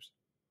James.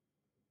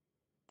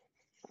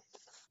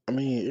 I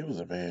mean, it was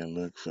a bad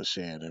look for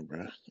Shannon,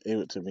 bro.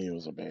 To me, it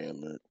was a bad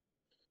look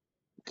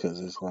because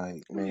it's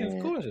like, I mean, of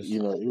man, course,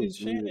 you know, it was it's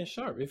good. Shannon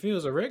Sharp. If he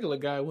was a regular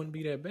guy, it wouldn't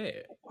be that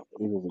bad.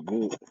 It was a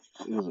good,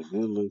 it was a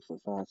good look for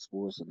Fox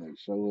Sports and their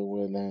show and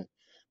whatnot.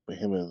 But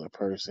him as a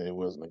person, it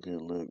wasn't a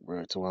good look,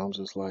 bro. So I'm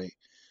just like,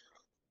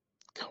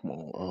 come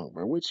on,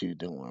 bro, what you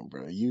doing,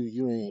 bro? You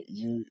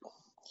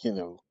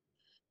know,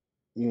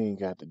 you ain't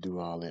got to do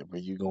all that, bro.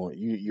 You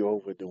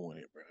overdoing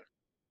it, bro.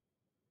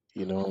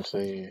 You know what I'm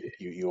saying?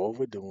 You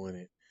overdoing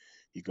it.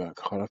 You got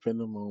caught up in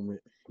the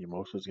moment. Your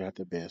emotions got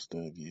the best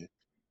of you,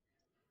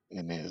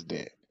 and that's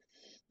that.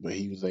 But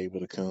he was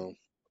able to come,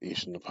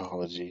 issue an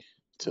apology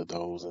to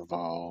those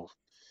involved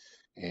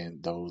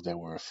and those that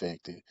were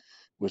affected,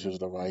 which was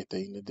the right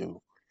thing to do.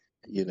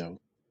 You know,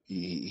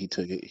 he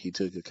took it. He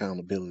took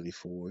accountability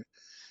for it,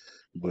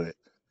 but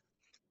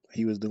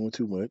he was doing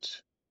too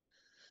much.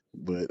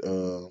 But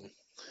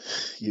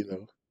you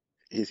know,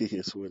 it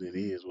is what it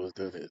is. What's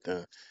done is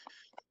done.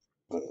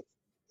 But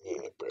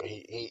yeah, bro,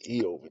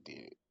 he overdid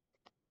it.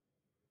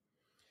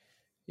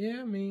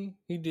 Yeah, I mean,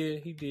 he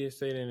did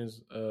say in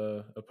his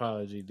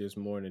apology this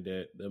morning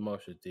that the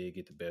emotions did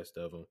get the best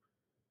of him.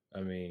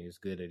 I mean, it's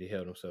good that he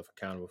held himself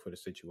accountable for the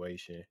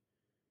situation,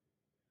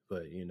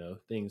 but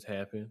things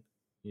happen.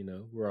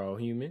 We're all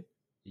human.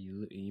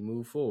 You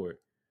move forward.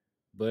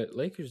 But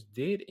Lakers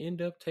did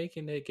end up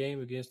taking that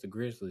game against the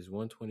Grizzlies,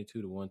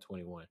 122 to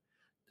 121.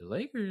 The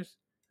Lakers,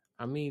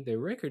 I mean, their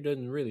record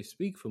doesn't really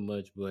speak for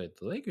much, but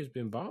the Lakers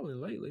been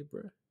balling lately,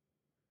 bro.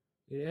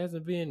 It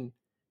hasn't been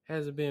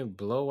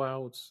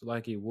blowouts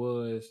like it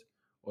was,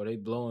 or they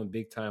blowing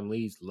big time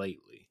leads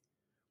lately.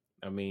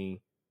 I mean,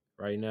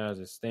 right now as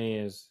it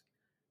stands,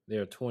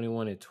 they're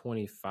 21 and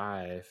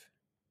 25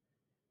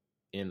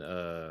 in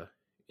uh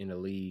in the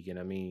league, and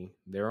I mean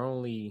they're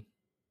only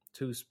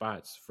two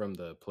spots from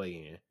the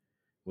play in,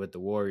 with the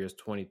Warriors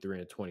 23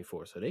 and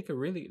 24. So they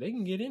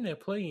can get in that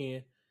play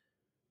in.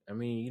 I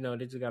mean,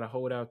 they just gotta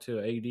hold out till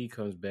AD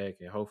comes back,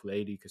 and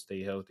hopefully AD can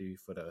stay healthy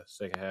for the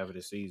second half of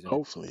the season.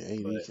 Hopefully,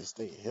 AD But can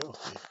stay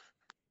healthy.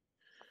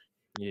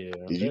 yeah,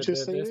 Did you that,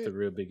 just that say that's that? the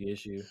real big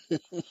issue.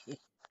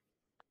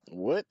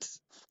 What?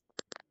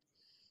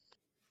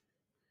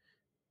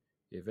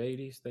 If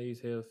AD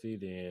stays healthy,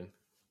 then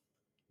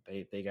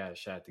they got a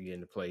shot to get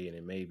in the play in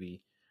and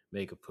maybe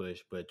make a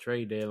push. But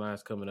trade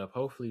deadline's coming up.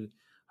 Hopefully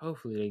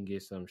they can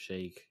get some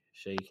shaking,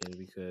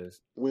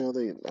 because Well,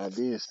 I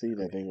did see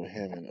that they were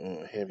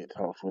having heavy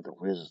talks with the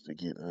Wizards to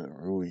get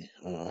Rui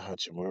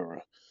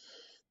Hachimura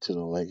to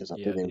the Lakers. I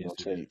yeah, think I they were did gonna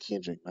see that. trade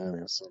Kendrick Nunn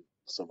and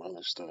some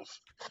other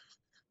stuff.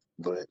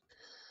 But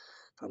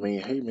I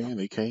mean, hey man,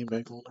 they came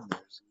back on the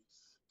Blazers.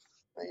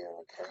 They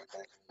came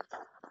back on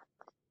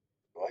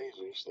the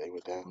Blazers. They were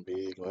down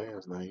big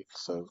last night,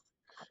 so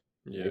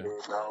Yeah, maybe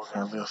the dogs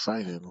got a little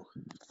fight in them.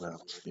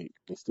 Well, they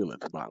still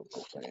at the bottom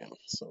of the fan,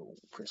 so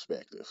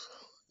perspective.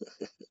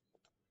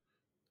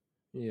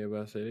 yeah,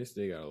 but I say they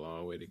still got a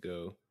long way to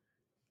go.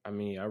 I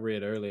mean, I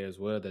read earlier as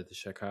well that the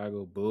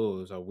Chicago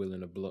Bulls are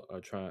willing to blow,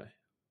 are trying.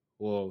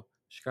 Well,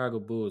 Chicago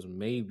Bulls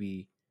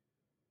maybe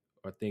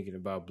are thinking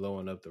about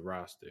blowing up the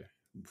roster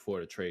before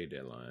the trade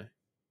deadline.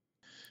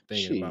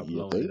 Thinking Shit, about you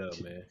blowing it think? up,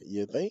 man.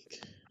 You think?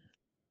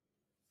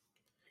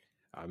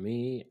 I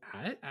mean,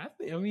 I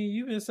mean,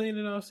 you've been saying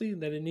it all season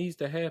that it needs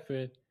to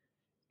happen,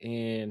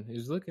 and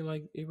it's looking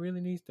like it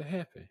really needs to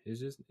happen.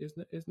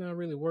 It's not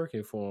really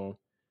working for them.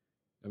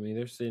 I mean,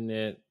 they're sitting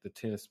at the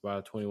 10th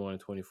spot, 21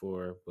 and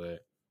 24,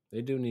 but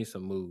they do need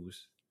some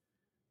moves.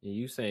 And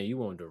you saying you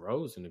want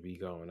DeRozan to be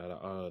gone out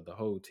of the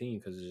whole team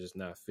because it's just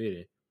not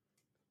fitting.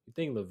 You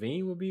think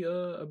Levine would be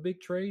a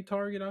big trade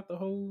target out the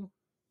whole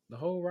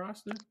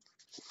roster?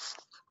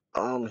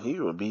 He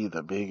would be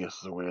the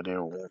biggest where they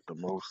would want the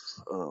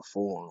most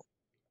for him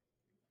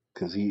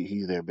because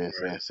he's their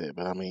best Right. asset.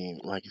 But I mean,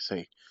 like you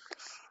say,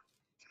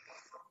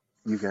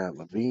 you got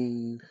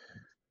Levine.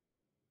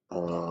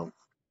 Um,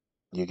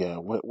 you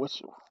got what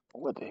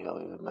the hell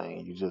is his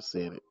name? You just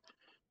said it.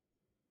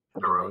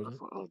 DeRozan?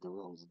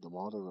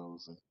 DeMar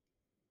DeRozan.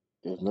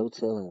 There's no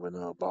telling when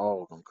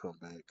Ball gonna come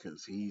back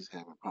because he's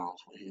having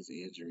problems with his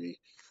injury,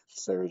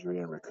 surgery,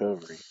 and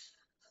recovery.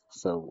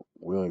 So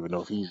we don't even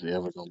know if he's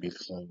ever gonna be the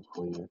same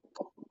player.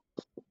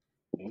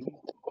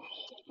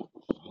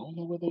 I don't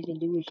know what they can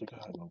do in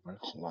Chicago, bro.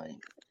 Like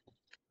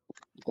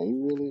they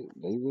really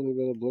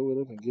better blow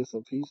it up and get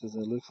some pieces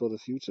and look for the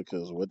future.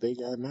 Cause what they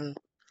got now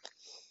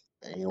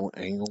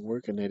ain't gonna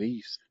work in that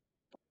East.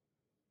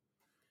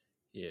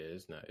 Yeah,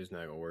 it's not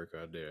gonna work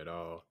out there at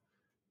all.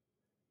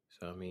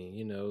 So I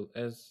mean,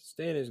 as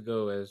standings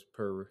go, as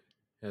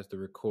the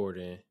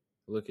recording,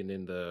 looking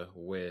in the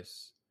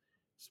West,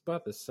 it's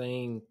about the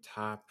same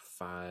top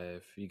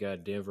five. You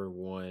got Denver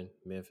one,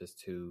 Memphis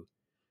two.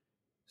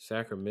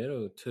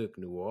 Sacramento took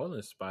New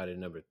Orleans spot at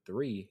number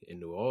three, and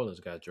New Orleans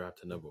got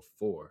dropped to number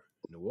four.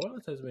 New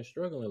Orleans has been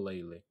struggling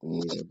lately.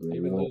 Yeah,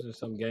 They've been bro. losing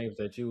some games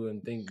that you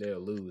wouldn't think they'll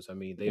lose. I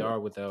mean, they Yeah, are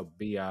without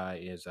Bi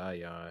and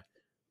Zion,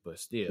 but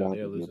still, got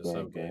they're to get losing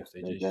back, some bro. games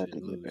they They just got to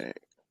shouldn't get lose. back.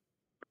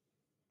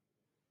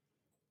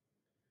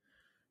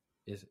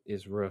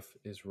 It's rough.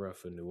 It's rough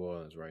for New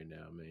Orleans right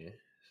now, man.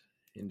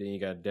 And then you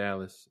got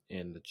Dallas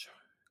and the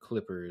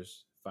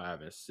Clippers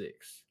 5 and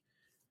 6.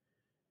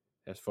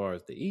 As far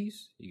as the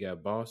East, you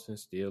got Boston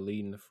still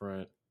leading the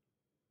front.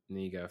 And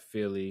then you got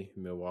Philly,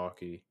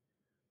 Milwaukee,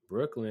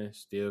 Brooklyn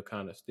still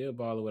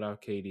balling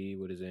without KD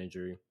with his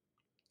injury.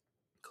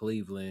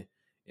 Cleveland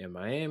and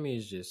Miami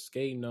is just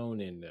skating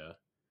on in the.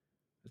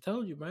 I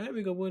told you,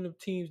 Miami gonna win them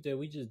teams that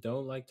we just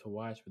don't like to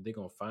watch, but they're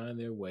gonna find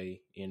their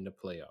way in the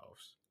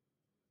playoffs.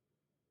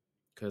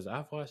 Because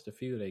I've watched a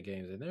few of their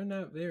games, and they're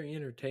not very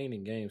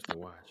entertaining games to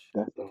watch.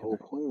 That's the whole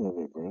point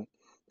of it, bro.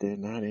 They're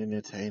not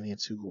entertaining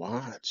to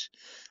watch.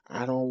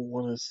 I don't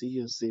want to see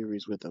a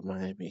series with the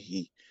Miami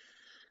Heat.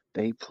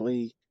 They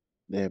play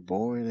that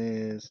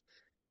boring ass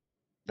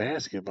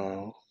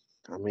basketball.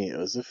 I mean,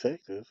 it's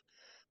effective,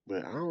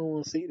 but I don't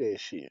want to see that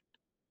shit.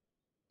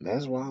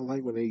 That's why I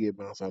like when they get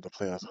bounced out the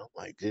playoffs. I'm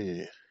like,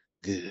 good,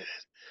 good,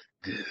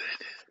 good.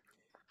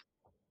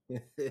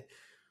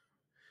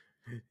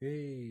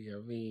 Hey, I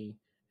mean,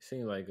 it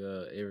seems like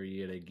every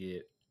year they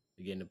get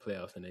in the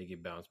playoffs and they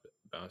get bounced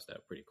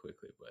out pretty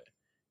quickly. But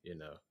you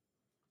know,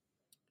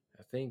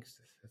 I think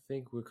I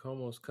think we're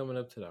almost coming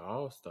up to the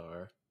All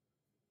Star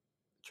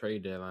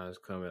trade deadline is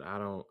coming. I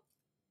don't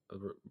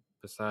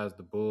besides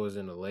the Bulls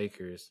and the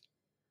Lakers,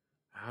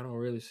 I don't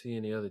really see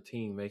any other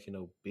team making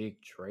no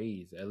big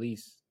trades, at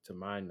least to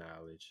my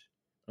knowledge.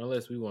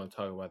 Unless we want to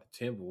talk about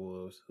the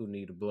Timberwolves, who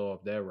need to blow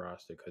up their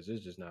roster because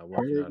it's just not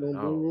How working they out at gonna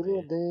all, blow it man.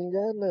 up? They ain't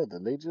got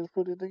nothing. They just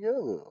put it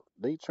together.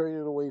 They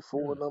traded away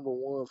four Yeah. number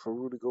ones for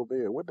Rudy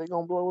Gobert. What they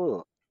gonna blow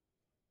up?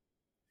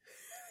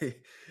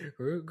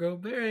 Rudy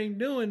Gobert ain't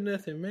doing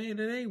nothing, man.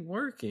 It ain't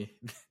working.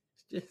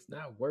 It's just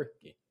not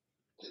working.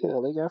 Yeah,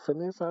 they got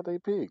finesse out they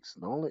picks.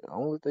 The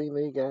only thing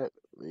they got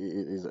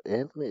is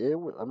Anthony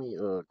Edwards. I mean,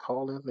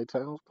 Carl Anthony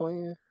Towns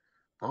playing.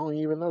 I don't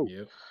even know,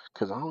 Yep.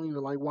 cause I don't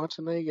even like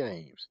watching their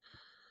games.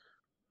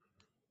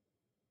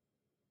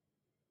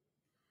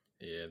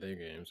 Yeah, their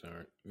games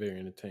aren't very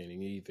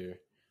entertaining either.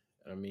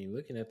 I mean,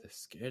 looking at the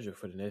schedule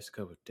for the next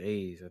couple of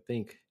days, I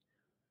think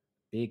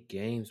big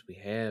games we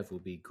have will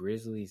be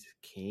Grizzlies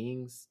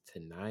Kings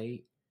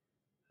tonight.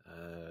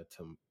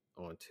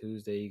 On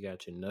Tuesday, you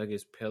got your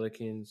Nuggets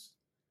Pelicans,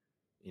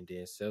 and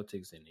then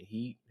Celtics and the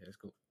Heat.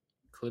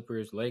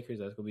 Clippers Lakers.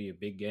 That's gonna be your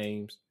big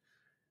games.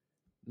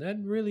 Not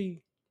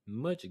really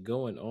much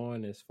going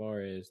on as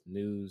far as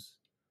news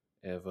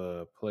of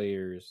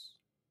players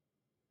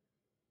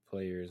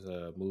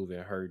moving,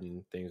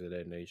 hurting, things of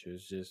that nature.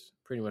 It's just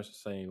pretty much the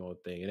same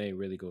old thing. It ain't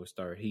really gonna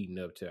start heating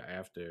up till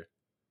after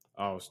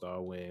All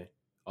Star when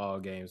all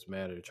games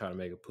matter to try to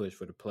make a push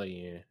for the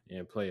play in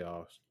and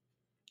playoffs.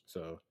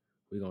 So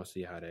we're gonna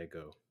see how that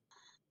go.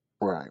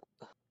 Right.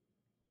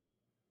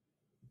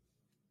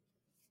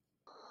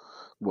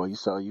 Well, you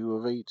saw U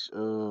of H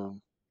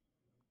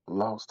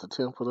lost to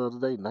Temple the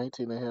other day,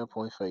 19.5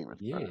 point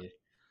favorites, bro. Yeah,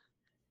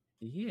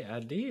 yeah, I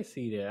did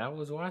see that. I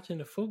was watching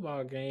the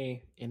football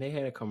game and they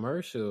had a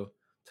commercial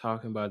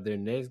talking about their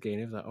next game.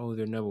 It was like, oh,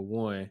 they're number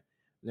one.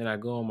 Then I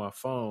go on my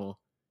phone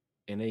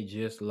and they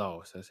just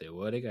lost. I said,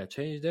 well, they got to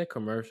change that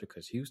commercial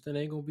because Houston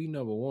ain't gonna be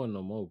number one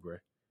no more, bro.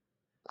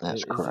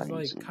 That's It's just crazy,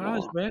 like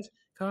boy.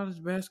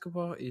 college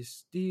basketball is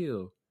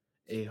still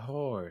a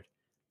hard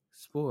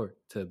sport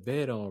to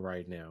bet on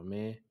right now,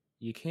 man.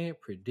 You can't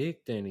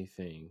predict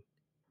anything.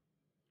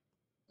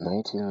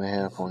 19 and a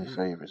half It's, point it,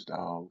 favorites,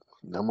 dog.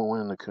 Number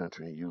one in the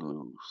country, and you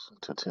lose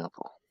to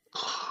Temple.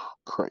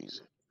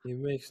 Crazy. it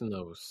makes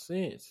no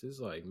sense. It's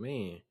like,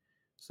 man,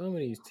 some of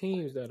these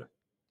teams that are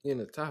in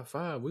the top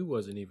five, we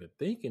wasn't even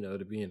thinking of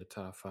to be in the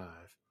top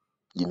five.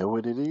 You know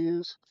what it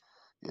is?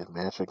 It's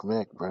Patrick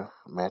Mack, bro.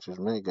 Patrick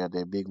Mack got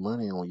that big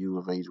money on U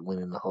of H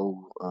winning the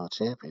whole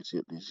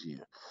championship this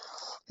year.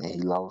 And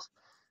he lost,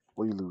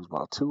 what he lose,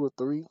 about two or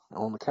three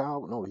on the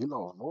Cowboys? No, he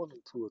lost more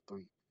than two or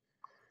three.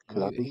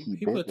 Because I He, think he he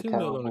he bet put the 2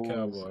 mil on the Cowboys.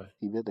 Cowboy.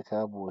 He bet the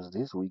Cowboys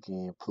this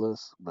weekend.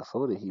 Plus,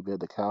 before that, he bet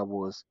the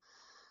Cowboys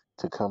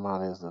to come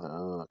out as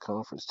the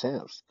conference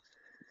champs.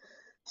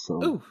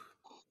 So, Oof.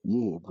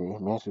 yeah, bro.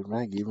 Patrick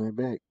Mack giving it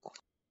back.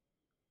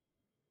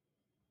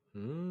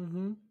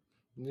 Mm-hmm.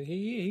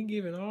 He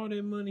giving all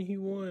that money he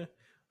won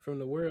from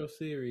the World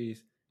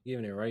Series,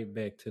 giving it right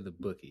back to the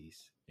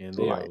bookies, and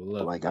they are Like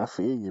loving I it.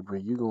 feel you, bro.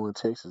 You going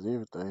Texas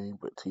everything,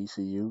 but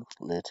TCU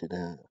let you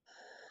down.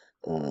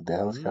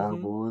 Dallas Mm-hmm.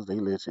 Cowboys, they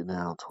let you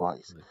down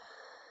twice.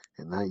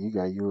 And now you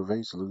got U of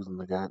H losing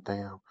the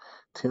goddamn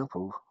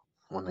Temple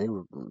when they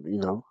were,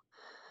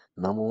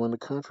 number one in the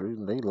country,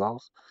 and they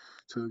lost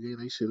to a game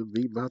they should have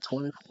beat by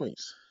 20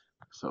 points.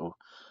 So,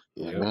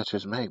 yeah, Yep,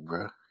 Mattress Mac,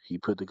 bro, he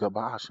put the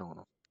kibosh on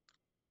them.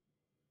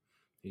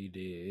 he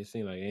did. It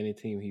seemed like any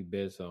team he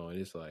bets on,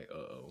 it's like,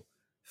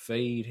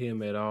 fade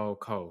him at all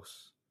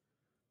costs.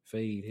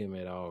 Fade him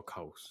at all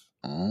costs.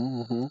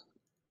 Mm-hmm.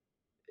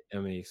 I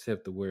mean,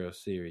 except the World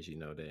Series,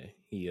 that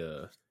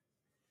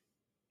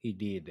he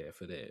did that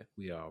for that.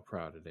 We all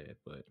proud of that,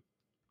 but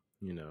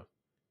you know,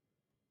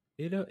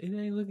 it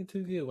ain't looking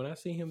too good. When I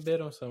see him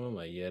bet on something, I'm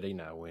like, yeah, they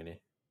not winning.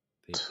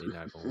 They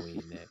not gonna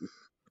win that.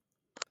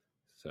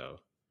 So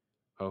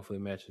hopefully,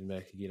 Matches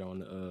Mac can get on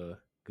the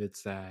good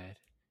side,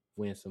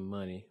 win some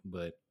money.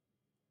 But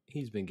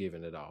he's been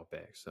giving it all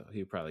back, so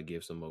he'll probably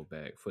give some more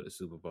back for the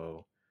Super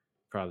Bowl.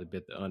 Probably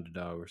bet the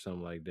underdog or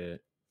something like that.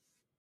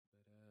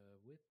 But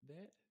with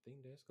that, I think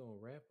that's gonna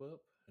wrap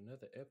up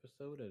another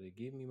episode of the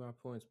Give Me My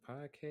Points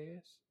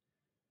podcast.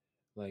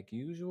 Like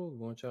usual, we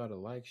want y'all to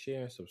like,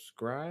 share, and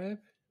subscribe.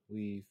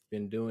 We've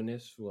been doing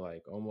this for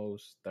like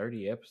almost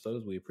 30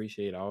 episodes. We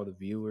appreciate all the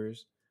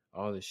viewers,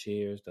 all the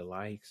shares, the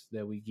likes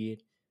that we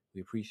get.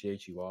 We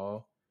appreciate you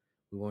all.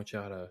 We want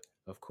y'all to,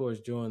 of course,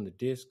 join the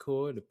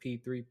Discord, the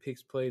P3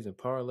 Picks, Plays, and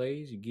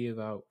Parlays. You give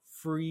out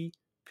free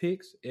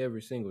picks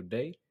every single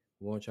day.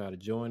 We want y'all to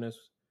join us,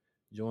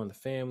 join the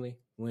family,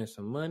 win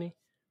some money.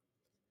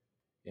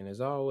 And as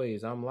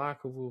always, I'm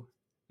Lockable.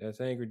 That's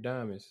Angry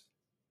Diamonds.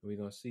 We're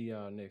going to see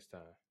y'all next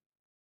time.